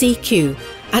WBCQ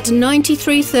at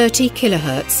 9330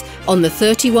 kHz on the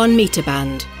 31 meter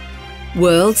band.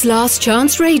 World's Last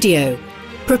Chance Radio,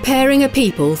 preparing a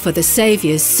people for the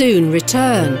Saviour's soon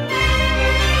return.